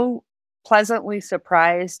so pleasantly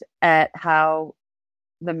surprised at how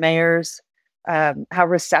the mayors, how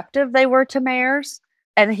receptive they were to mayors.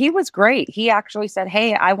 And he was great. He actually said,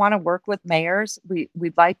 "Hey, I want to work with mayors.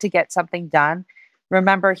 We'd like to get something done."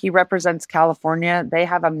 Remember, he represents California. They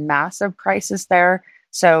have a massive crisis there.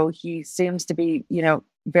 So he seems to be,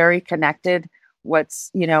 very connected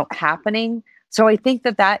what's, happening. So I think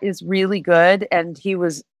that is really good. And he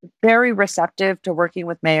was very receptive to working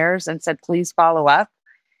with mayors and said, please follow up.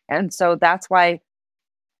 And so that's why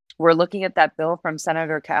we're looking at that bill from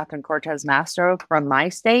Senator Catherine Cortez Masto from my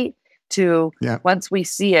state to, Yeah. once we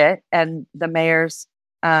see it and the mayors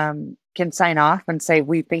can sign off and say,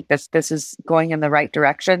 we think this is going in the right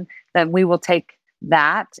direction, then we will take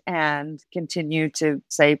that and continue to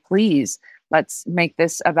say, please, let's make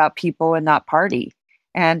this about people and not party.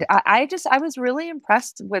 And I was really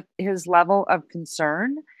impressed with his level of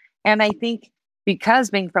concern. And I think because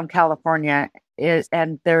being from California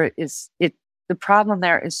the problem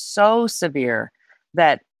there is so severe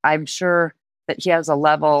that I'm sure that he has a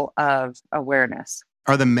level of awareness.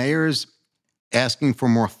 Are the mayors asking for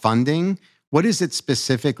more funding? What is it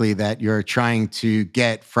specifically that you're trying to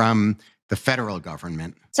get from the federal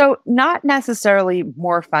government? So not necessarily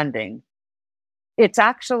more funding. It's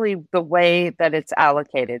actually the way that it's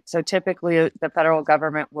allocated. So typically the federal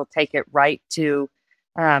government will take it right to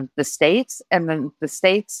the states, and then the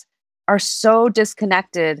states are so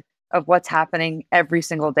disconnected of what's happening every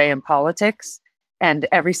single day in politics and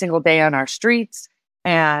every single day on our streets.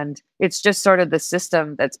 And it's just sort of the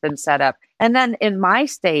system that's been set up. And then in my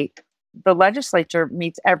state, the legislature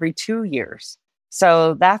meets every 2 years.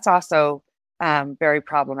 So that's also very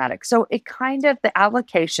problematic. So the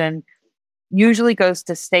allocation usually goes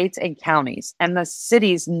to states and counties, and the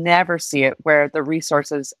cities never see it where the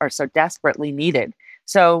resources are so desperately needed.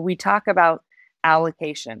 So we talk about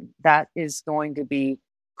allocation. That is going to be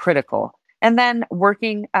critical. And then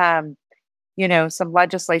working, some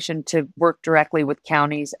legislation to work directly with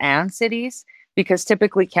counties and cities, because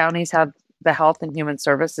typically counties have the health and human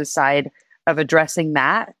services side of addressing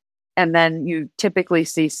that. And then you typically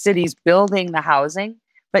see cities building the housing,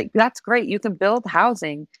 but that's great. You can build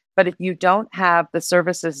housing, but if you don't have the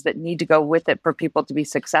services that need to go with it for people to be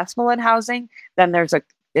successful in housing, then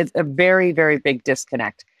it's a very, very big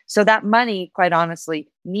disconnect. So that money, quite honestly,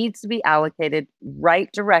 needs to be allocated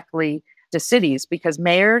right directly to cities, because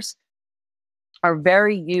mayors are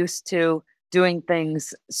very used to doing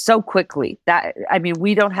things so quickly that,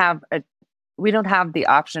 we don't have we don't have the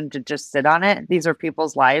option to just sit on it. These are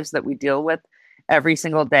people's lives that we deal with every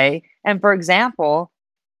single day. And for example,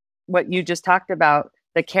 what you just talked about,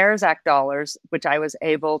 the CARES Act dollars, which I was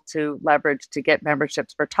able to leverage to get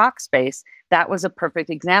memberships for Talkspace, that was a perfect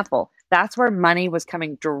example. That's where money was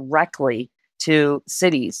coming directly to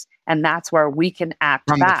cities. And that's where we can act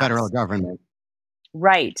from the fast. federal government.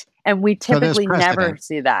 Right. And we typically never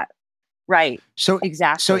see that. Right. So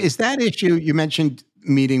exactly. So is that issue, you mentioned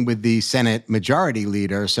meeting with the Senate Majority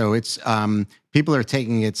Leader. So it's people are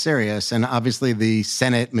taking it serious. And obviously the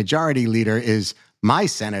Senate Majority Leader is my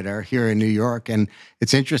senator here in New York. And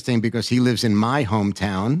it's interesting because he lives in my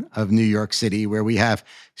hometown of New York City, where we have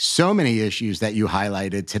so many issues that you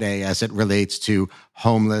highlighted today as it relates to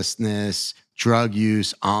homelessness, drug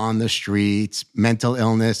use on the streets, mental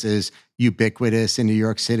illness is ubiquitous in New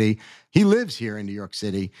York City. He lives here in New York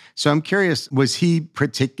City. So I'm curious, was he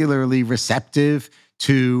particularly receptive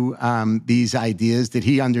to these ideas? Did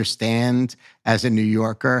he understand as a New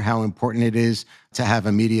Yorker how important it is to have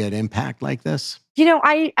immediate impact like this?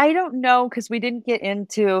 I don't know, because we didn't get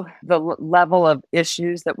into the level of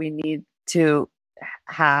issues that we need to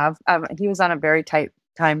have. He was on a very tight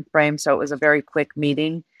time frame, so it was a very quick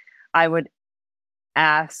meeting. I would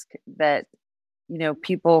ask that,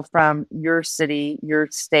 people from your city, your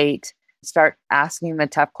state, start asking the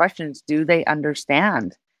tough questions. Do they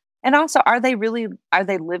understand? And also, are they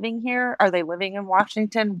living here? Are they living in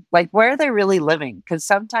Washington? Like, where are they really living? Because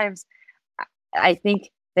sometimes I think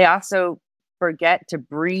they also forget to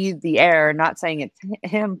breathe the air. Not saying it's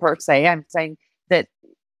him per se. I'm saying that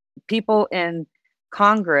people in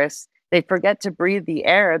Congress, they forget to breathe the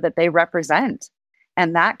air that they represent.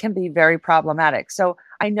 And that can be very problematic. So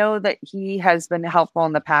I know that he has been helpful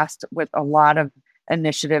in the past with a lot of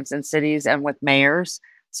initiatives in cities and with mayors.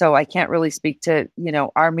 So I can't really speak to,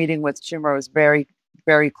 our meeting with Schumer was very,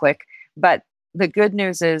 very quick. But the good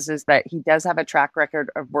news is that he does have a track record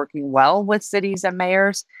of working well with cities and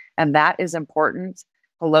mayors, and that is important.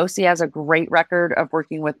 Pelosi has a great record of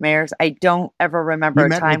working with mayors. I don't ever remember a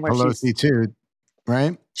time where Pelosi too,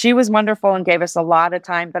 right? She was wonderful and gave us a lot of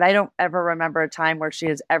time, but I don't ever remember a time where she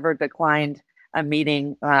has ever declined a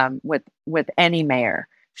meeting with any mayor.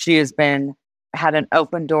 She has had an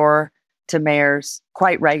open door to mayors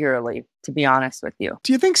quite regularly, to be honest with you.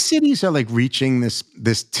 Do you think cities are reaching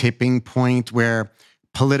this tipping point where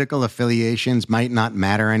political affiliations might not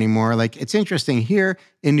matter anymore? It's interesting here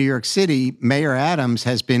in New York City, Mayor Adams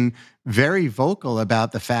has been very vocal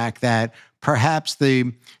about the fact that perhaps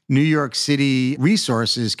the New York City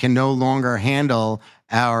resources can no longer handle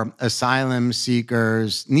our asylum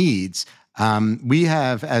seekers' needs. We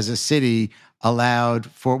have, as a city,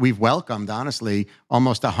 we've welcomed, honestly,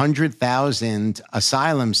 almost 100,000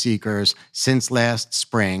 asylum seekers since last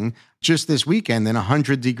spring. Just this weekend, in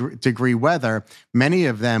 100-degree weather, many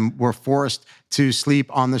of them were forced to sleep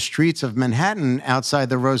on the streets of Manhattan outside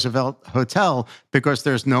the Roosevelt Hotel because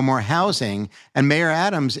there's no more housing. And Mayor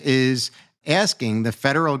Adams is asking the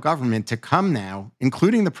federal government to come now,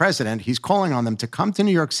 including the president. He's calling on them to come to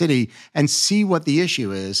New York City and see what the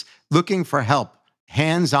issue is, looking for help,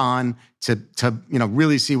 hands-on, to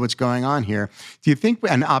really see what's going on here. Do you think,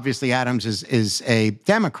 and obviously Adams is a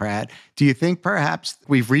Democrat, do you think perhaps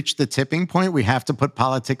we've reached the tipping point? We have to put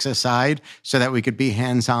politics aside so that we could be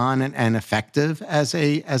hands-on and effective as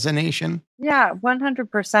a nation? Yeah,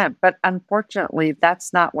 100%. But unfortunately,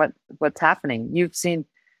 that's not what's happening. You've seen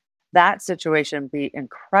that situation be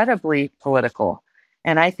incredibly political.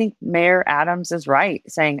 And I think Mayor Adams is right,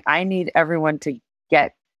 saying, I need everyone to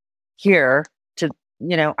get here to,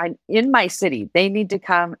 in my city. They need to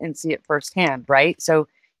come and see it firsthand, right? So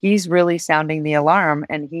he's really sounding the alarm,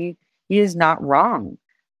 and he is not wrong.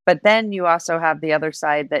 But then you also have the other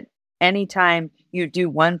side that anytime you do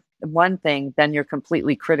one thing, then you're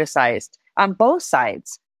completely criticized on both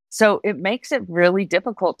sides. So it makes it really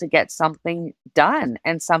difficult to get something done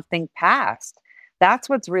and something passed. That's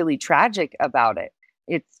what's really tragic about it.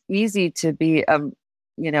 It's easy to be a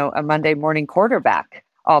Monday morning quarterback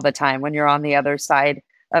all the time when you're on the other side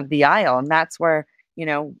of the aisle. And that's where,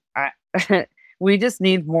 we just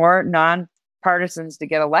need more nonpartisans to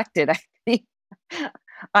get elected. I think,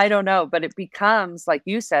 I don't know, but it becomes, like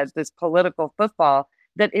you said, this political football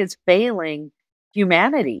that is failing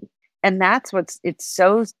humanity. And that's it's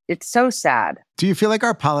so sad. Do you feel like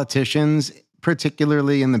our politicians,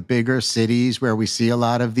 particularly in the bigger cities where we see a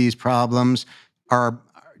lot of these problems, are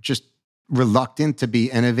just reluctant to be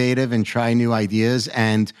innovative and try new ideas?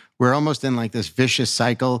 And we're almost in this vicious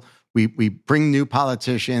cycle. We bring new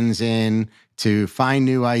politicians in to find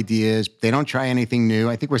new ideas. They don't try anything new.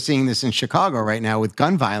 I think we're seeing this in Chicago right now with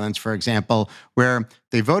gun violence, for example, where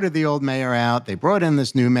they voted the old mayor out, they brought in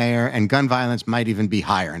this new mayor, and gun violence might even be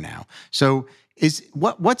higher now. So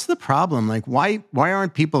what's the problem? Like why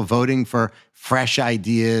aren't people voting for fresh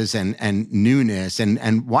ideas and newness?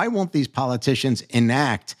 And why won't these politicians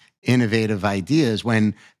enact innovative ideas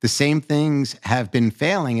when the same things have been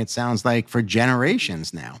failing, it sounds like, for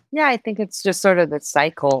generations now? Yeah, I think it's just sort of the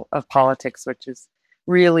cycle of politics, which is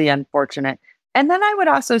really unfortunate. And then I would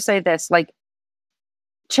also say this, like,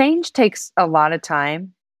 change takes a lot of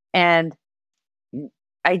time. And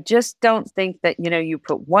I just don't think that, you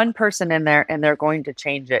put one person in there and they're going to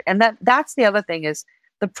change it. And that's the other thing is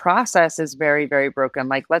the process is very, very broken.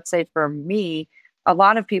 Like, let's say for me, a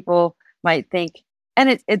lot of people might think,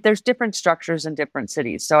 and there's different structures in different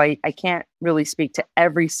cities. So I can't really speak to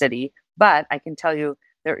every city, but I can tell you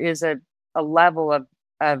there is a level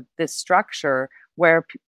of this structure where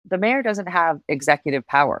the mayor doesn't have executive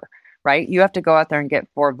power, right? You have to go out there and get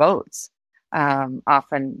 4 votes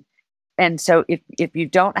often. And so if you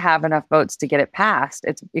don't have enough votes to get it passed,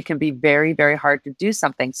 it can be very, very hard to do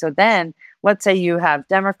something. So then let's say you have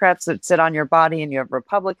Democrats that sit on your body and you have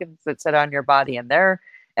Republicans that sit on your body and they're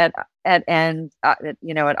at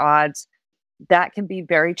odds. That can be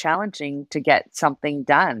very challenging to get something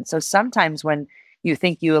done. So sometimes when you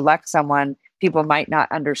think you elect someone, people might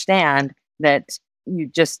not understand that you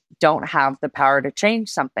just don't have the power to change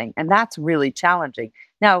something. And that's really challenging.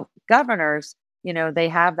 Now, governors, they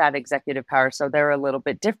have that executive power, so they're a little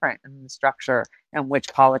bit different in the structure and which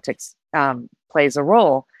politics plays a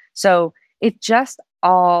role. So it just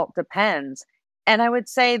all depends. And I would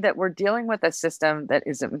say that we're dealing with a system that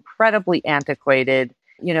is incredibly antiquated.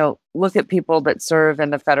 Look at people that serve in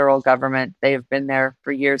the federal government. They have been there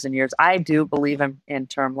for years and years. I do believe in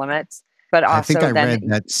term limits, but also I think I read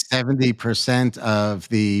that 70% of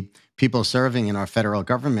the people serving in our federal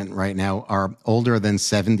government right now are older than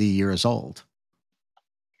 70 years old.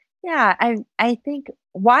 Yeah, I think,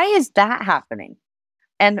 why is that happening?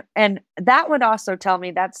 And that would also tell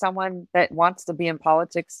me that's someone that wants to be in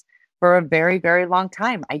politics for a very, very long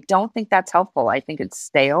time. I don't think that's helpful. I think it's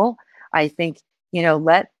stale. I think,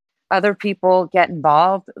 let other people get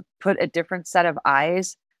involved, put a different set of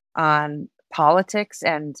eyes on politics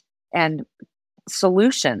and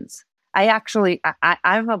solutions.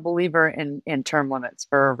 I'm a believer in term limits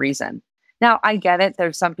for a reason. Now, I get it.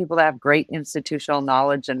 There's some people that have great institutional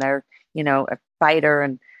knowledge and they're, a fighter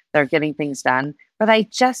and they're getting things done. But I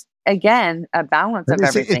just, again, a balance of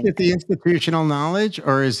everything. Is it the institutional knowledge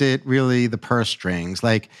or is it really the purse strings?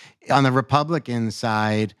 Like on the Republican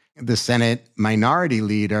side, the Senate minority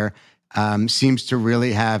leader seems to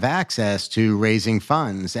really have access to raising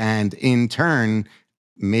funds and in turn,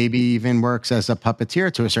 maybe even works as a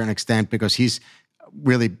puppeteer to a certain extent because he's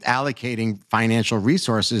really allocating financial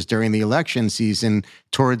resources during the election season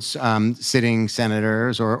towards sitting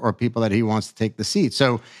senators or people that he wants to take the seat.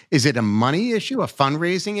 So is it a money issue, a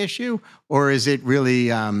fundraising issue, or is it really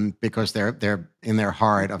because they're in their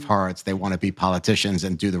heart of hearts, they want to be politicians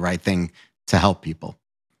and do the right thing to help people?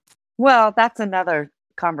 Well, that's another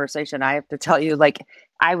conversation. I have to tell you, like,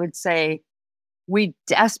 I would say we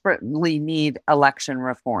desperately need election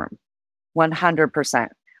reform, 100%.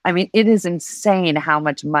 I mean, it is insane how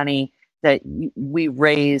much money that we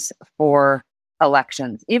raise for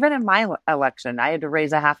elections. Even in my election, I had to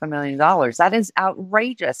raise $500,000. That is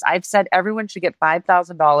outrageous. I've said everyone should get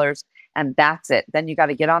 $5,000 and that's it. Then you got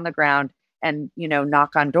to get on the ground and,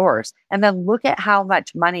 knock on doors. And then look at how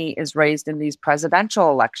much money is raised in these presidential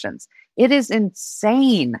elections. It is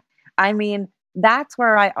insane. I mean, that's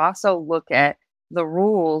where I also look at the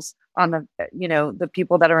rules on the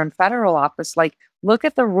people that are in federal office. Like, look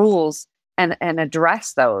at the rules and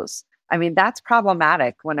address those. I mean, that's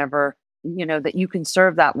problematic whenever, that you can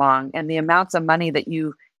serve that long and the amounts of money that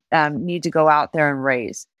you need to go out there and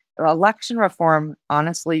raise. Election reform,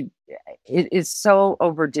 honestly, it is so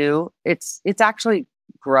overdue. It's actually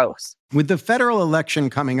gross. With the federal election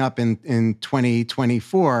coming up in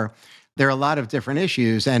 2024, there are a lot of different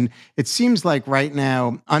issues. And it seems like right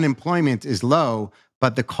now, unemployment is low,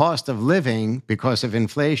 but the cost of living because of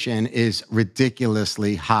inflation is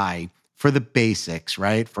ridiculously high for the basics,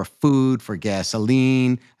 right? For food, for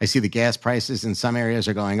gasoline. I see the gas prices in some areas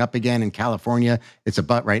are going up again. In California, it's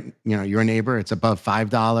above, right? Your neighbor, it's above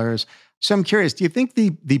 $5. So I'm curious, do you think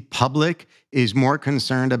the public is more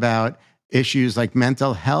concerned about issues like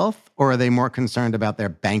mental health, or are they more concerned about their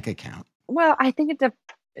bank account? Well, I think it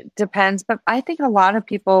depends, but I think a lot of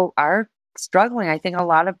people are struggling. I think a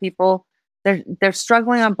lot of people, they're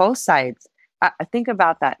struggling on both sides. think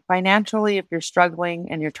about that financially. If you're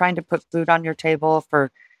struggling and you're trying to put food on your table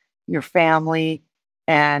for your family,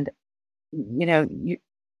 and you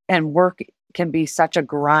and work can be such a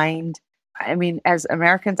grind. I mean, as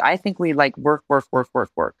Americans, I think we like work, work, work, work,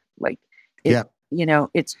 work. Like it, Yeah.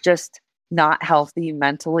 it's just not healthy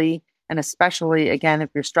mentally. And especially again, if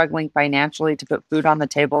you're struggling financially to put food on the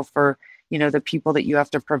table for, the people that you have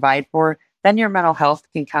to provide for, then your mental health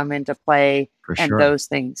can come into play For and sure. those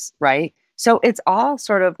things, right? So it's all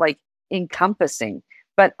sort of like encompassing,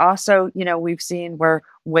 but also, we've seen where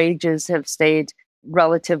wages have stayed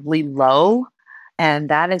relatively low, and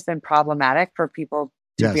that has been problematic for people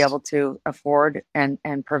to be Yes. able to afford and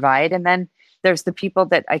provide. And then there's the people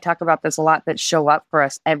that I talk about this a lot that show up for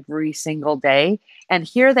us every single day. And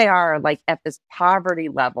here they are like at this poverty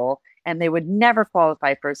level, and they would never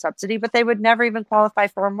qualify for a subsidy, but they would never even qualify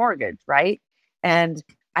for a mortgage, right? And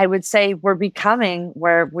I would say we're becoming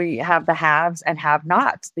where we have the haves and have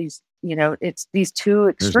nots. It's these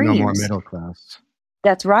two There's no more extremes. middle class.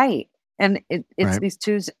 That's right. And it's Right. these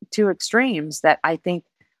two extremes that I think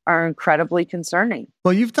are incredibly concerning.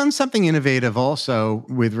 Well, you've done something innovative also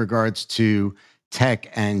with regards to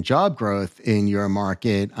tech and job growth in your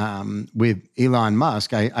market with Elon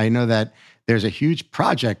Musk. I know that there's a huge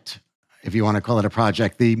project, if you want to call it a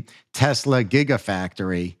project, the Tesla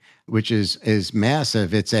Gigafactory, which is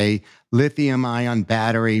massive. It's a lithium ion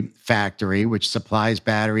battery factory, which supplies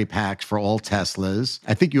battery packs for all Teslas.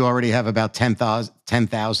 I think you already have about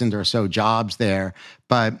 10,000 or so jobs there.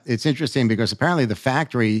 But it's interesting because apparently the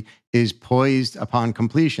factory is poised upon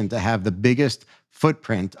completion to have the biggest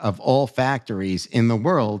footprint of all factories in the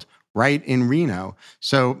world right in Reno.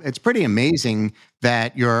 So it's pretty amazing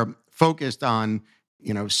that you're focused on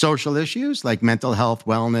social issues like mental health,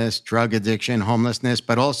 wellness, drug addiction, homelessness,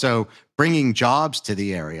 but also bringing jobs to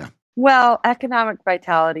the area. Well, economic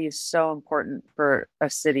vitality is so important for a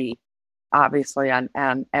city, obviously on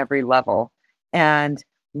every level. And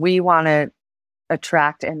we want to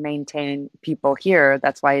attract and maintain people here.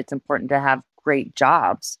 That's why it's important to have great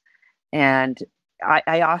jobs. And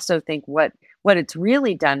I also think what it's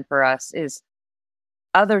really done for us is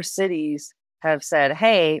other cities have said,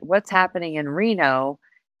 "Hey, what's happening in Reno?"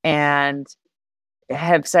 and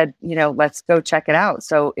have said, let's go check it out.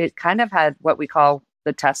 So it kind of had what we call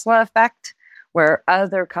the Tesla effect, where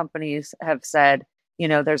other companies have said,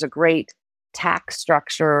 there's a great tax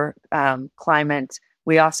structure, climate.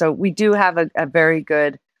 We do have a very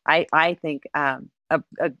good, I think,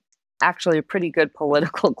 actually a pretty good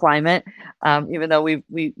political climate, even though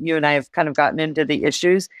you and I have kind of gotten into the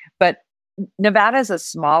issues. But Nevada is a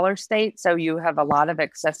smaller state, so you have a lot of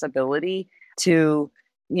accessibility to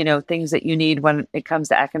things that you need when it comes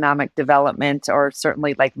to economic development, or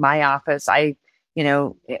certainly like my office. You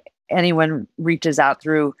know, anyone reaches out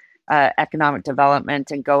through economic development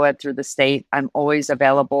and go ed through the state, I'm always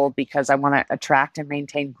available because I want to attract and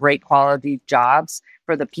maintain great quality jobs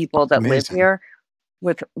for the people that live Amazing. here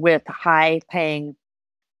with high paying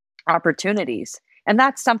opportunities. And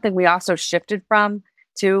that's something we also shifted from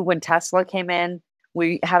to when Tesla came in.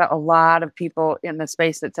 We had a lot of people in the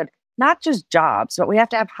space that said, not just jobs, but we have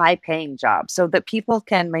to have high paying jobs so that people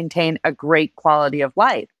can maintain a great quality of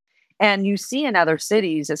life. And you see in other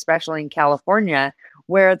cities, especially in California,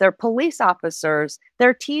 where their police officers,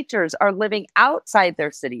 their teachers are living outside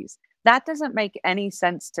their cities. That doesn't make any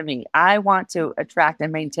sense to me. I want to attract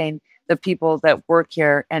and maintain the people that work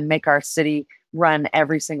here and make our city run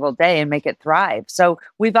every single day and make it thrive. So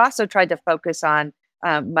we've also tried to focus on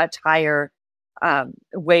much higher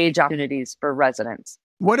wage opportunities for residents.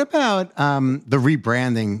 What about the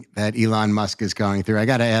rebranding that Elon Musk is going through? I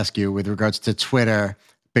got to ask you with regards to Twitter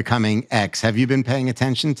becoming X. Have you been paying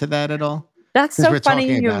attention to that at all? That's Since so we're funny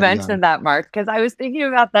talking you about Elon. mentioned that, Mark, because I was thinking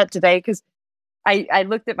about that today because I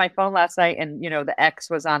looked at my phone last night and, the X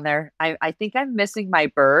was on there. I think I'm missing my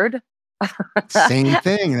bird. Same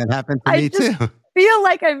thing that happened to I me just too. feel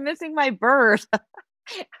like I'm missing my bird.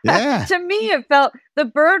 Yeah. To me, the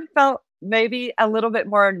bird felt maybe a little bit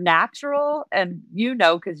more natural, and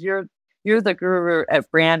because you're the guru at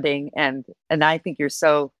branding, and I think you're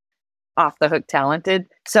so off the hook talented.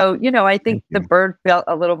 So I think Thank the you. bird felt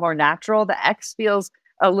a little more natural. The X feels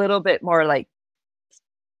a little bit more like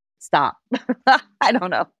stop. I don't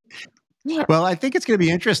know. Yeah. Well, I think it's going to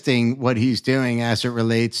be interesting what he's doing as it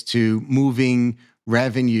relates to moving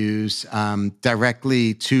revenues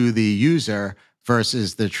directly to the user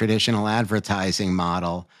versus the traditional advertising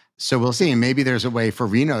model. So we'll see. And maybe there's a way for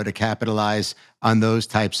Reno to capitalize on those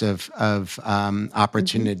types of Mhm.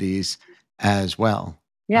 opportunities as well.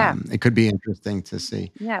 Yeah. It could be interesting to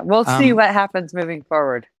see. Yeah. We'll see Um, what happens moving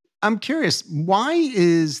forward. I'm curious, why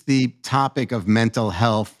is the topic of mental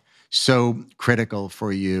health so critical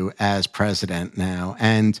for you as president now?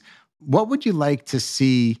 And what would you like to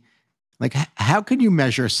see? Like, how can you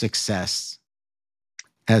measure success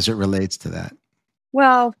as it relates to that?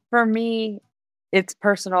 Well, for me, it's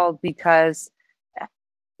personal because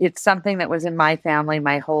it's something that was in my family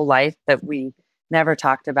my whole life that we never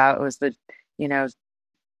talked about. It was the, you know,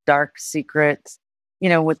 dark secrets,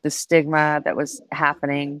 with the stigma that was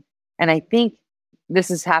happening. And I think this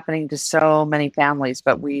is happening to so many families,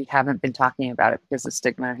 but we haven't been talking about it because the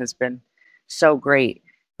stigma has been so great.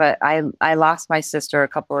 But I lost my sister a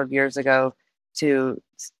couple of years ago to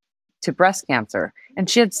breast cancer, and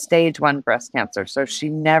she had stage 1 breast cancer, so she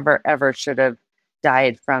never ever should have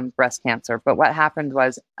died from breast cancer. But what happened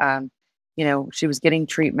was, she was getting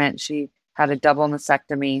treatment. She had a double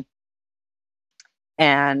mastectomy,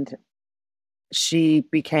 and she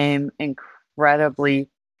became incredibly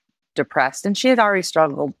depressed. And she had already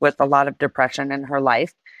struggled with a lot of depression in her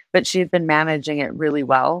life, but she had been managing it really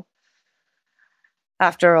well.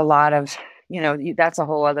 After a lot of, that's a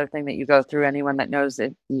whole other thing that you go through. Anyone that knows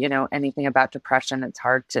it, anything about depression,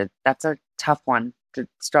 that's a tough one to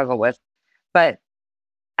struggle with. But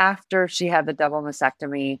after she had the double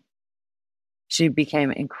mastectomy, she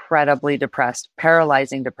became incredibly depressed,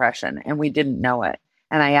 paralyzing depression, and we didn't know it.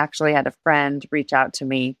 And I actually had a friend reach out to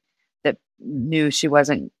me that knew she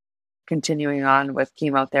wasn't continuing on with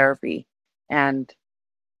chemotherapy. And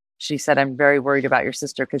she said, "I'm very worried about your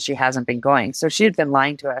sister because she hasn't been going." So she had been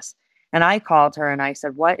lying to us. And I called her and I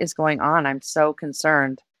said, "What is going on? I'm so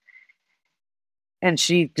concerned." And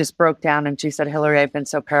she just broke down and she said, "Hillary, I've been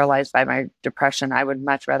so paralyzed by my depression. I would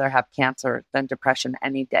much rather have cancer than depression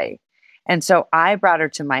any day." And so I brought her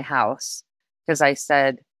to my house because I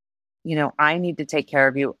said, "I need to take care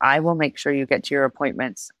of you. I will make sure you get to your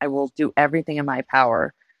appointments. I will do everything in my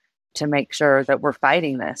power to make sure that we're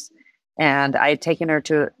fighting this." And I had taken her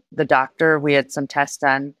to the doctor. We had some tests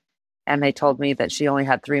done, and they told me that she only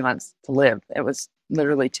had 3 months to live. It was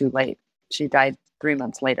literally too late. She died 3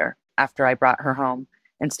 months later after I brought her home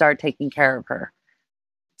and started taking care of her.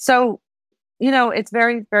 So, it's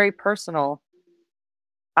very, very personal,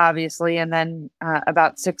 obviously. And then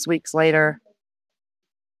about 6 weeks later,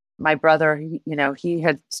 my brother, he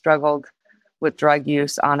had struggled with drug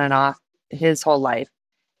use on and off his whole life.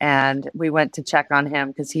 And we went to check on him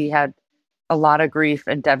because he had a lot of grief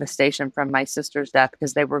and devastation from my sister's death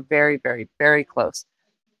because they were very, very, very close.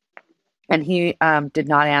 And he did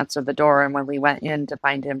not answer the door. And when we went in to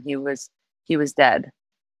find him, he was dead.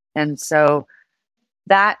 And so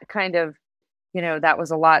that kind of, that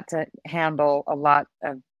was a lot to handle, a lot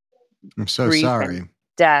of I'm so grief sorry. and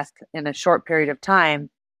death in a short period of time.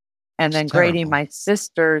 And then It's Grady, terrible. my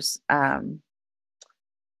sister's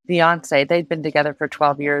fiance, they'd been together for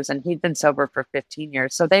 12 years and he'd been sober for 15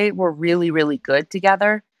 years. So they were really, really good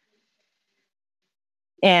together.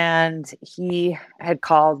 And he had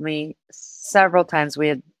called me several times. We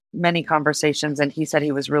had many conversations, and he said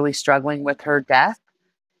he was really struggling with her death.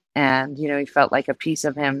 And, he felt like a piece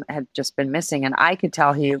of him had just been missing. And I could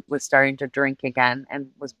tell he was starting to drink again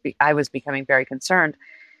and I was becoming very concerned.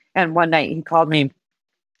 And one night he called me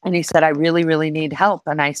and he said, "I really, really need help."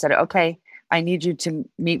 And I said, "Okay, I need you to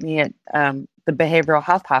meet me at the behavioral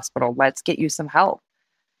health hospital. Let's get you some help."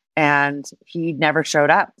 And he never showed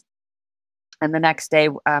up. And the next day,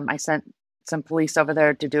 I sent some police over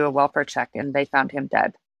there to do a welfare check, and they found him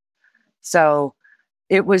dead. So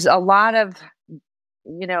it was a lot of,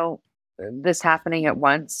 this happening at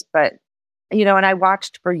once. But, and I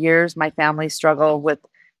watched for years my family struggle with,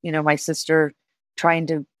 my sister trying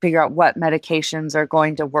to figure out what medications are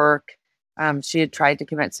going to work. She had tried to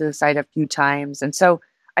commit suicide a few times. And so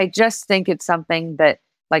I just think it's something that,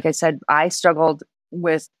 like I said, I struggled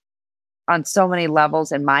with on so many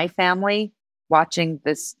levels in my family, watching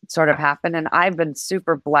this sort of happen. And I've been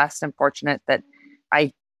super blessed and fortunate that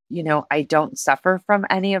I, I don't suffer from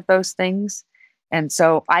any of those things. And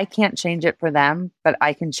so I can't change it for them, but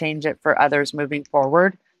I can change it for others moving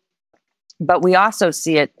forward. But we also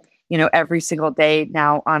see it, every single day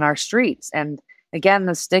now on our streets. And again,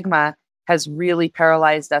 the stigma has really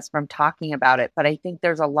paralyzed us from talking about it. But I think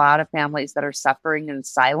there's a lot of families that are suffering in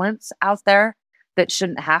silence out there that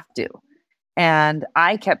shouldn't have to. And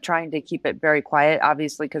I kept trying to keep it very quiet,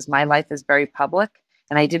 obviously, because my life is very public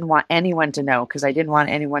and I didn't want anyone to know because I didn't want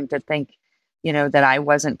anyone to think, that I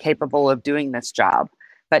wasn't capable of doing this job.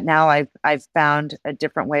 But now I've found a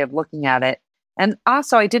different way of looking at it. And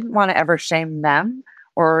also, I didn't want to ever shame them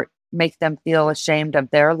or make them feel ashamed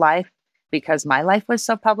of their life because my life was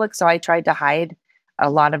so public. So I tried to hide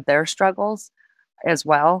a lot of their struggles as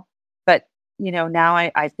well. But, now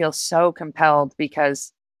I feel so compelled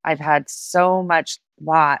because I've had so much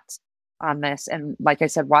thought on this. And like I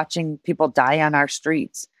said, watching people die on our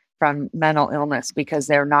streets from mental illness because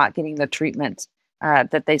they're not getting the treatment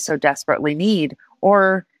that they so desperately need,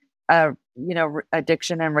 or,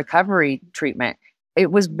 addiction and recovery treatment.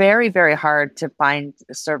 It was very, very hard to find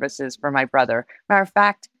services for my brother. Matter of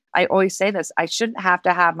fact, I always say this: I shouldn't have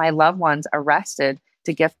to have my loved ones arrested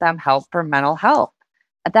to give them help for mental health.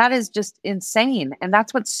 That is just insane. And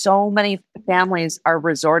that's what so many families are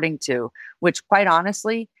resorting to, which quite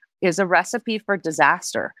honestly is a recipe for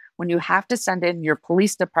disaster. When you have to send in your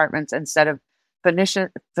police departments instead of physicians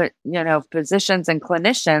and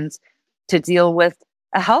clinicians to deal with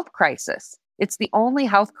a health crisis. It's the only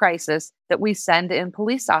health crisis that we send in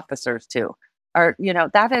police officers to. Or,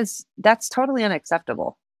 that's totally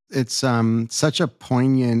unacceptable. It's such a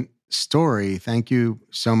poignant story. Thank you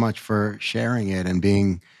so much for sharing it and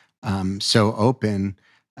being so open.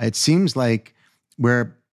 It seems like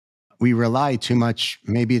we rely too much,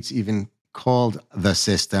 maybe it's even called the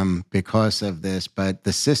system because of this, but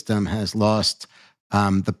the system has lost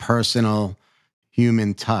the personal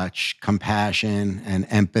human touch, compassion, and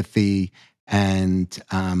empathy, and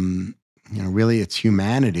really it's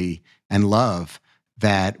humanity and love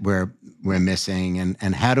that we're missing.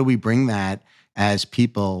 And how do we bring that as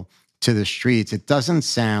people to the streets? It doesn't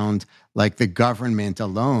sound like the government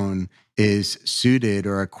alone is suited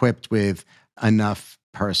or equipped with enough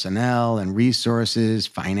personnel and resources,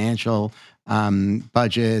 financial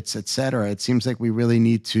budgets, et cetera. It seems like we really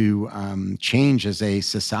need to change as a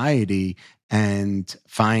society and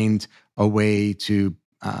find a way to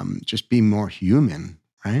just be more human,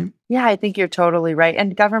 right? Yeah, I think you're totally right.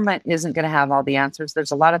 And government isn't going to have all the answers.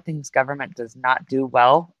 There's a lot of things government does not do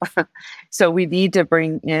well. So we need to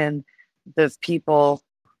bring in the people,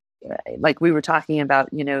 like we were talking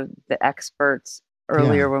about, the experts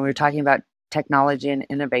earlier when we were talking about technology and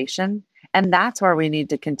innovation. And that's where we need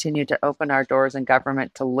to continue to open our doors in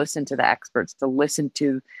government to listen to the experts, to listen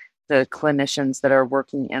to the clinicians that are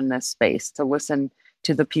working in this space, to listen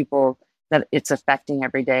to the people that it's affecting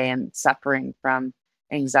every day and suffering from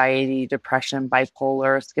anxiety, depression,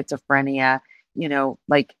 bipolar, schizophrenia.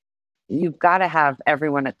 You've got to have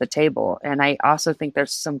everyone at the table. And I also think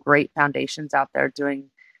there's some great foundations out there doing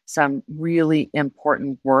some really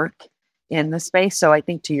important work in the space. So I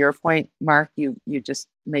think to your point, Mark, you just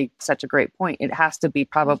made such a great point. It has to be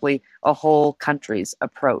probably a whole country's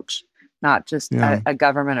approach, not just a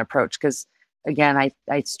government approach. Because again,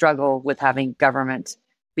 I struggle with having government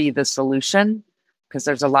be the solution because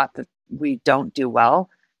there's a lot that we don't do well.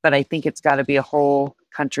 But I think it's got to be a whole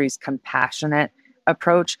country's compassionate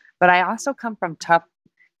approach. But I also come from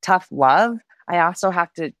tough love. I also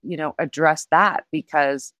have to, address that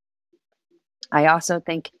because I also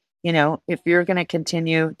think, if you're going to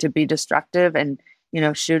continue to be destructive and,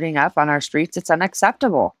 shooting up on our streets, it's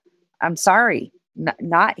unacceptable. I'm sorry,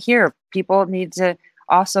 not here. People need to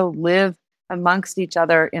also live amongst each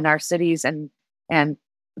other in our cities and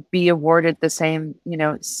be awarded the same,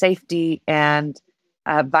 safety and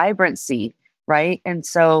vibrancy, right? And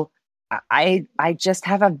so I just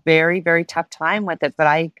have a very, very tough time with it. But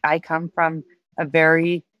I come from a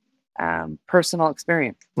very personal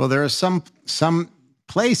experience. Well, there are some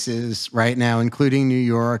places right now, including New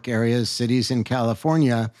York, areas, cities in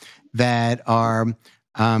California, that are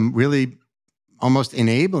really almost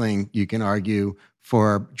enabling, you can argue,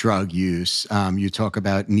 for drug use. You talk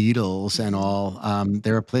about needles and all.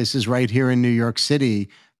 There are places right here in New York City.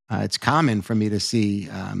 It's common for me to see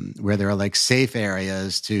where there are like safe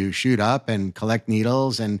areas to shoot up and collect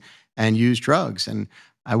needles and use drugs. And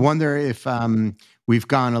I wonder if we've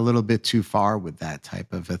gone a little bit too far with that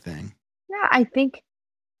type of a thing. Yeah, I think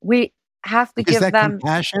we have to Is give that them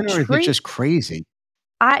compassion or is it just crazy?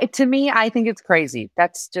 To me, I think it's crazy.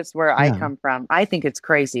 That's just where I come from. I think it's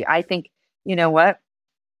crazy. I think, you know what?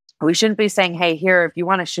 We shouldn't be saying, hey, here, if you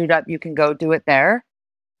want to shoot up, you can go do it there.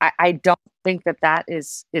 I don't think that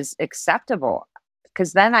is acceptable,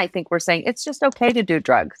 because then I think we're saying it's just okay to do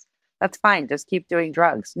drugs. That's fine. Just keep doing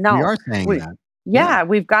drugs. No, we are saying that. Yeah,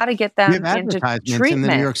 we've got to get them we have into advertisements in the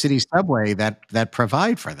New York City subway that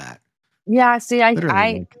provide for that. Yeah, see,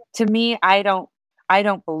 to me, I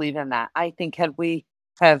don't believe in that. I think had we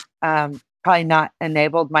have probably not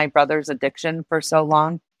enabled my brother's addiction for so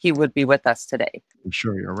long, he would be with us today. I'm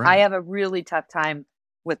sure you're right. I have a really tough time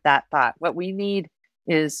with that thought. What we need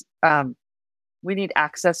is we need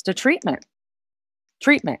access to treatment.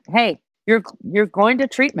 Treatment. Hey, you're going to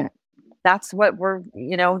treatment. That's what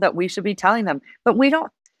that we should be telling them. But we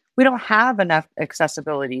don't have enough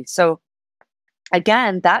accessibility. So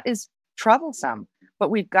again, that is troublesome. but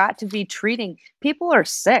we've got to be treating people are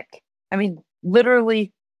sick. I mean,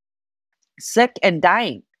 literally sick and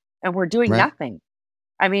dying, and we're doing Right. nothing.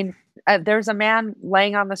 I mean, there's a man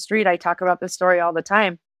laying on the street. I talk about this story all the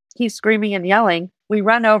time. He's screaming and yelling. We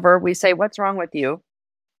run over. We say, "What's wrong with you?"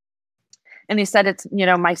 And he said, "It's,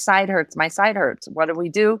 my side hurts. My side hurts." What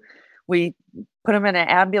do? We put him in an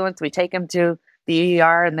ambulance. We take him to the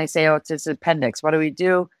ER, and they say, "Oh, it's his appendix." What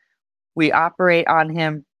do? We operate on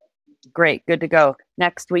him. Great, good to go.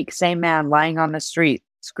 Next week, same man lying on the street,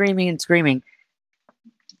 screaming and screaming.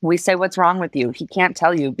 We say, "What's wrong with you?" He can't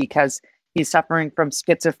tell you because he's suffering from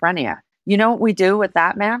schizophrenia. You know what we do with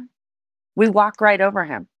that man? We walk right over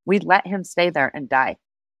him. We let him stay there and die.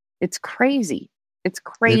 It's crazy. It's It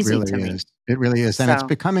crazy to really me. is. It really is. And it's So,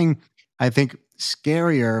 becoming, I think,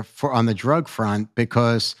 scarier for on the drug front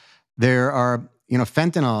because there are,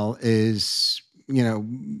 fentanyl is,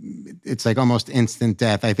 it's like almost instant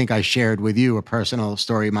death. I think I shared with you a personal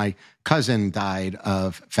story. My cousin died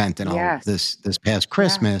of fentanyl yes. this past Yeah.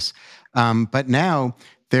 Christmas. But now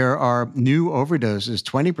there are new overdoses.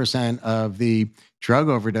 20% of the drug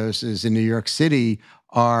overdoses in New York City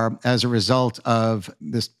are as a result of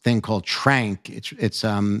this thing called trank. It's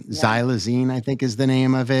Yeah. xylazine, I think, is the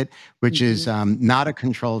name of it, which is Hmm. not a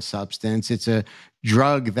controlled substance. It's a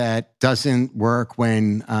drug that doesn't work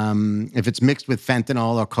when if it's mixed with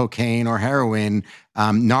fentanyl or cocaine or heroin.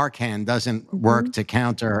 Narcan doesn't work Hmm. to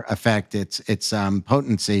counter affect its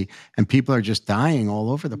potency, and people are just dying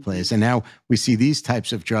all over the Hmm. place. And now we see these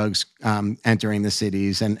types of drugs entering the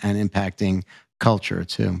cities and impacting culture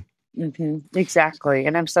too. Exactly.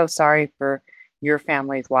 And I'm so sorry for your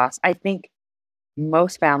family's loss. I think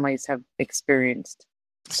most families have experienced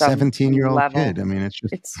some 17-year-old level. kid. I mean, it's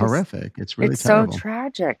just It's just, horrific. It's really it's so terrible.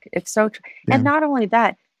 tragic. And Yeah. not only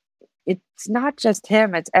that, it's not just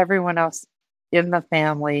him, it's everyone else in the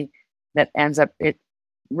family that ends up, it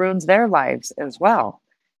ruins their lives as well.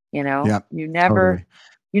 Yeah. You Totally.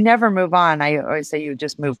 never move on. I always say you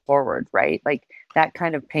just move forward, right? Like that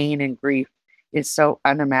kind of pain and grief is so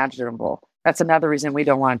unimaginable. That's another reason we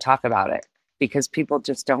don't want to talk about it because people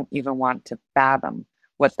just don't even want to fathom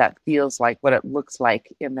what that feels like, what it looks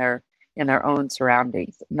like in their own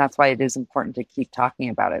surroundings. And that's why it is important to keep talking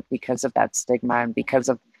about it because of that stigma and because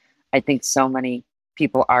of I think so many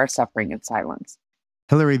people are suffering in silence.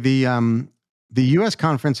 Hillary, the U.S.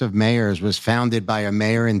 Conference of Mayors was founded by a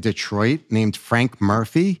mayor in Detroit named Frank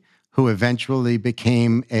Murphy, who eventually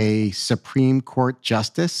became a Supreme Court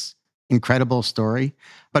justice. Incredible story.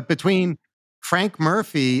 But between Frank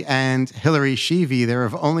Murphy and Hillary Schieve, there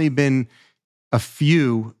have only been a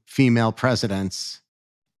few female presidents.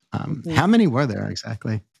 Mhm. How many were there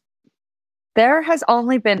exactly? There has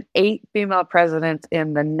only been 8 female presidents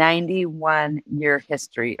in the 91-year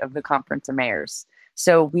history of the Conference of Mayors.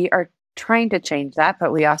 So we are trying to change that,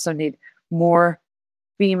 but we also need more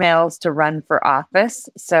females to run for office.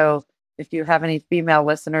 So if you have any female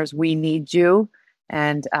listeners, we need you,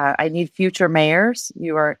 and I need future mayors.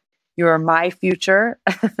 You are my future.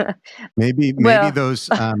 Maybe Well, those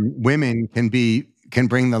women can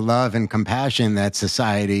bring the love and compassion that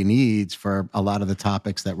society needs for a lot of the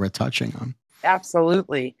topics that we're touching on.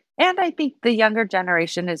 absolutely. And I think the younger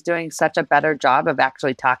generation is doing such a better job of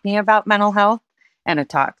actually talking about mental health and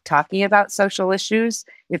talking about social issues.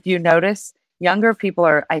 If you notice, younger people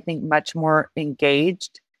are, I think, much more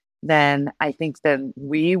engaged than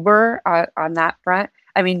we were on that front.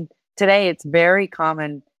 I mean, today it's very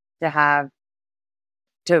common to have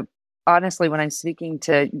to honestly, when I'm speaking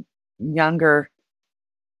to younger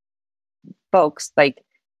folks, like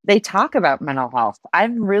they talk about mental health.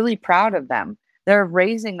 I'm really proud of them. They're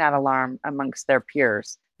raising that alarm amongst their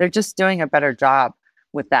peers. They're just doing a better job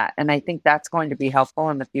with that. And I think that's going to be helpful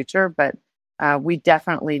in the future. But we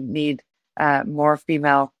definitely need more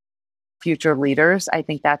female future leaders. I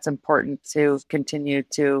think that's important to continue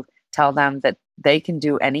to tell them that they can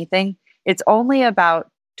do anything. It's only about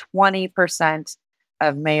 20%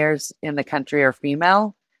 of mayors in the country are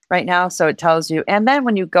female right now. So it tells you, and then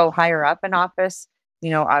when you go higher up in office,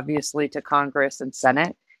 obviously to Congress and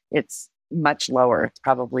Senate, it's much lower. It's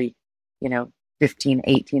probably, you know, 15,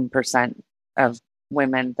 18% of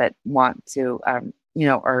women that want to,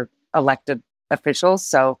 are elected officials.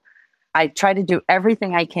 So I try to do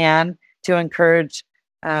everything I can to encourage,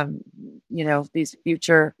 um, these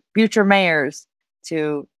future mayors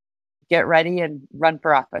to get ready and run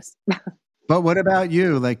for office. But what about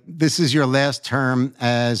you? Like, this is your last term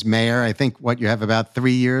as mayor. I think what you have about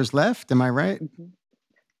 3 years left. Am I right? Mhm.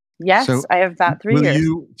 Yes, So, I have about three will years.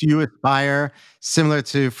 you do you aspire similar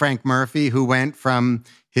to Frank Murphy, who went from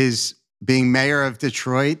his being mayor of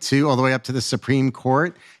Detroit to all the way up to the Supreme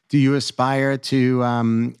Court, do you aspire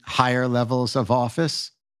to higher levels of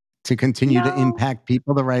office to continue to No, impact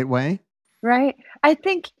people the right way? right? I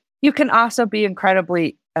think you can also be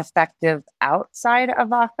incredibly effective outside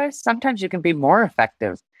of office. Sometimes you can be more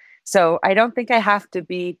effective. So I don't think I have to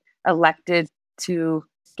be elected to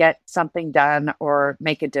get something done or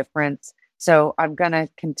make a difference. So I'm going to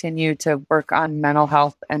continue to work on mental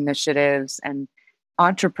health initiatives and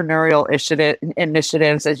entrepreneurial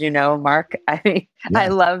initiatives, as you know, Mark. I mean, I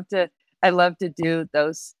Yeah. love to I love to do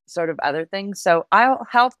those sort of other things. So I'll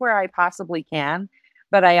help where I possibly can,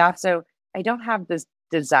 but I don't have this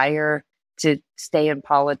desire to stay in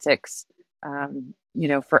politics,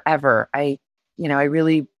 forever. I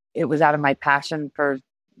really, it was out of my passion for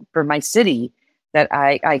my city that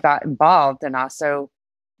I got involved, and also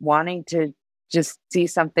wanting to just see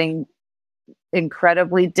something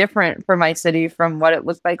incredibly different for my city from what it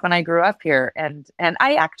was like when I grew up here. And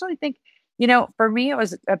I actually think, for me, it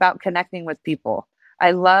was about connecting with people. I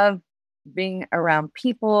love being around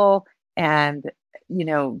people and,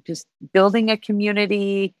 just building a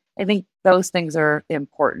community. I think those things are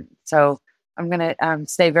important. So I'm going to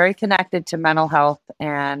stay very connected to mental health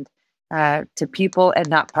and to people and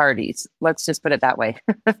not parties. Let's just put it that way.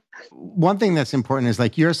 One thing that's important is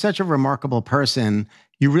like you're such a remarkable person.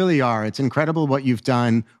 You really are. It's incredible what you've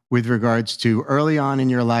done with regards to early on in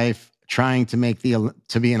your life trying to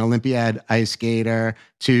to be an Olympiad ice skater,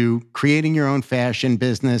 to creating your own fashion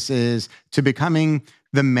businesses, to becoming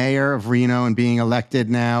the mayor of Reno and being elected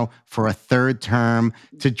now for a third term,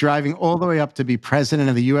 to driving all the way up to be president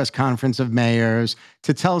of the US Conference of Mayors,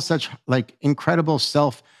 to tell such like incredible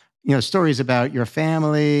stories about your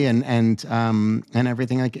family and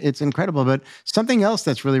everything. Like it's incredible. But something else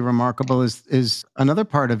that's really remarkable is another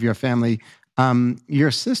part of your family.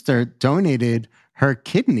 Your sister donated her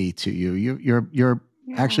kidney to you. You're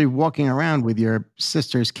Yeah. actually walking around with your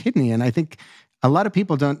sister's kidney, and I think a lot of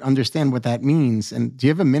people don't understand what that means. And do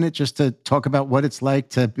you have a minute just to talk about what it's like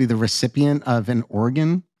to be the recipient of an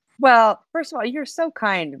organ? Well, first of all, you're so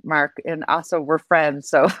kind, Mark, and also we're friends.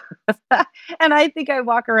 So, and I think I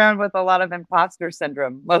walk around with a lot of imposter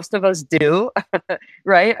syndrome. Most of us do,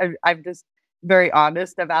 right? I'm just very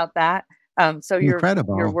honest about that. So your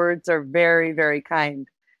Incredible. words are very, very kind.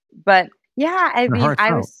 But yeah, I They're mean,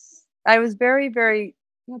 heartfelt. I was very, very,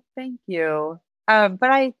 well, thank you.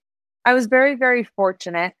 But I was very, very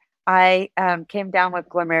fortunate. I came down with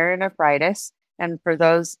glomerulonephritis, and for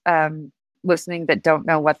those listening that don't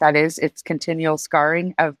know what that is, it's continual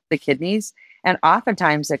scarring of the kidneys. And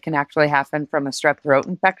oftentimes it can actually happen from a strep throat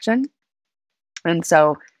infection. And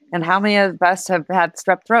so, and how many of us have had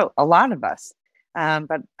strep throat? A lot of us.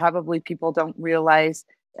 But probably people don't realize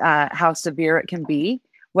how severe it can be.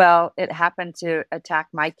 Well, it happened to attack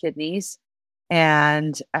my kidneys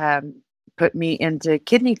and put me into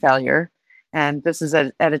kidney failure. And this is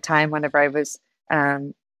at a time whenever I was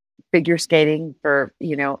um, figure skating for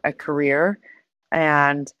a career,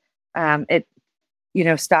 and it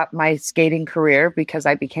stopped my skating career because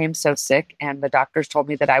I became so sick, and the doctors told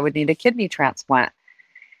me that I would need a kidney transplant.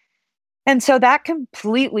 And so that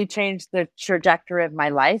completely changed the trajectory of my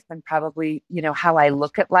life and probably how I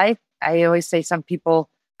look at life. I always say some people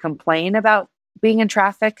complain about being in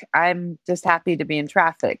traffic. I'm just happy to be in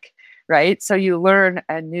traffic, right? So you learn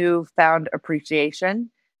a newfound appreciation,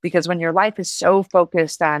 because when your life is so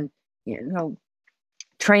focused on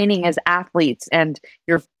training as athletes, and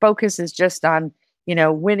your focus is just on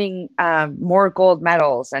winning more gold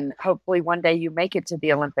medals, and hopefully one day you make it to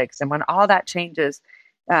the Olympics, and when all that changes,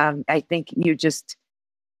 I think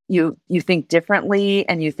you think differently,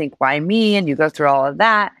 and you think, why me, and you go through all of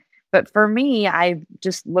that. But for me, I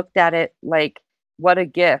just looked at it like, what a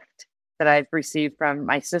gift that I've received from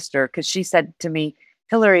my sister, because she said to me,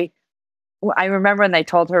 Hillary, I remember when they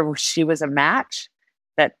told her she was a match,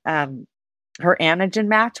 that her antigen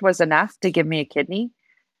match was enough to give me a kidney.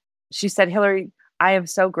 She said, Hillary, I am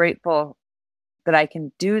so grateful that I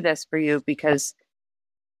can do this for you, because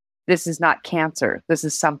this is not cancer. This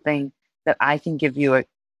is something that I can give you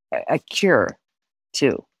a cure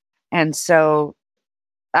to. And so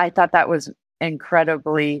I thought that was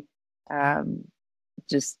incredibly um,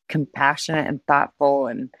 just compassionate and thoughtful.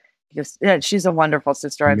 And just, yeah, she's a wonderful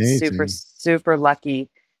sister. I'm super, Amazing. super lucky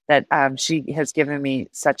that she has given me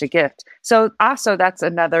such a gift. So also that's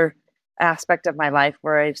another aspect of my life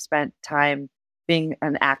where I've spent time being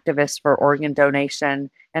an activist for organ donation,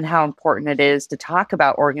 and how important it is to talk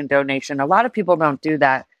about organ donation. A lot of people don't do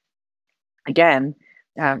that. Again,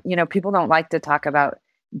 people don't like to talk about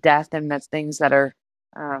death and the things that are,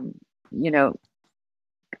 um, you know,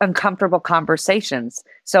 uncomfortable conversations.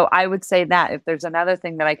 So I would say that if there's another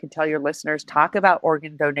thing that I could tell your listeners, talk about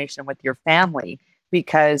organ donation with your family,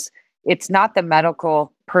 because it's not the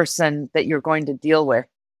medical person that you're going to deal with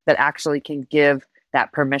that actually can give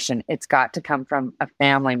that permission. It's got to come from a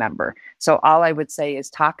family member. So all I would say is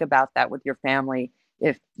talk about that with your family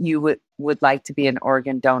if you would like to be an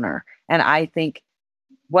organ donor. And I think,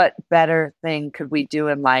 what better thing could we do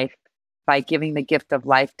in life by giving the gift of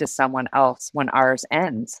life to someone else when ours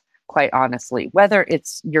ends, quite honestly, whether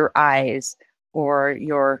it's your eyes or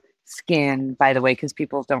your skin, by the way, because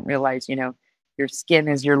people don't realize, your skin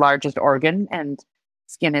is your largest organ and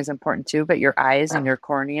skin is important too, but your eyes and your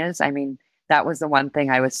corneas. I mean, that was the one thing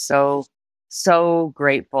I was so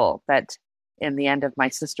grateful that in the end of my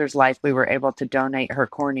sister's life, we were able to donate her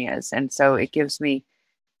corneas. And so it gives me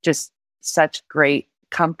just such great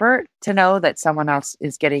comfort to know that someone else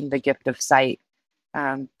is getting the gift of sight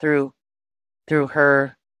through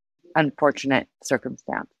her unfortunate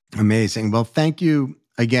circumstance. Amazing. Well, thank you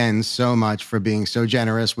again so much for being so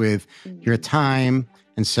generous with your time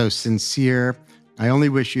and so sincere. I only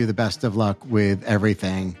wish you the best of luck with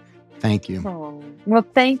everything. Thank you. Oh, well,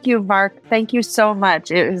 thank you, Mark. Thank you so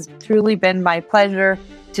much. It has truly been my pleasure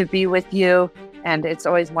to be with you. And it's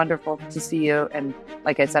always wonderful to see you. And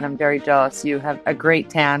like I said, I'm very jealous. You have a great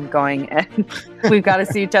tan going, and we've got to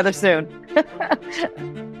see each other soon.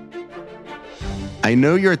 I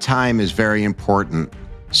know your time is very important,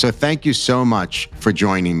 so thank you so much for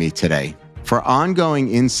joining me today. For ongoing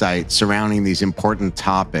insight surrounding these important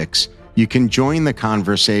topics, you can join the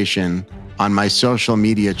conversation on my social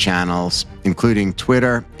media channels, including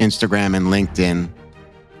Twitter, Instagram, and LinkedIn,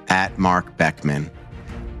 at Mark Beckman.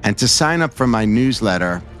 And to sign up for my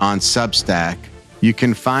newsletter on Substack, you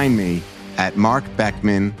can find me at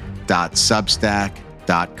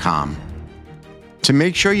markbeckman.substack.com. To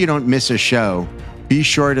make sure you don't miss a show, be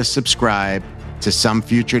sure to subscribe to Some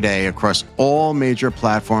Future Day across all major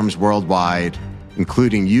platforms worldwide,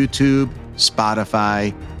 including YouTube,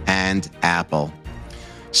 Spotify, and Apple.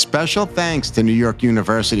 Special thanks to New York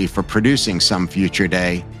University for producing Some Future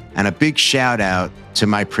Day, and a big shout out to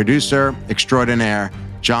my producer extraordinaire,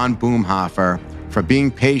 John Boomhofer, for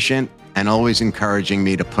being patient and always encouraging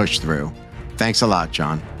me to push through. Thanks a lot,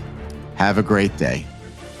 John. Have a great day.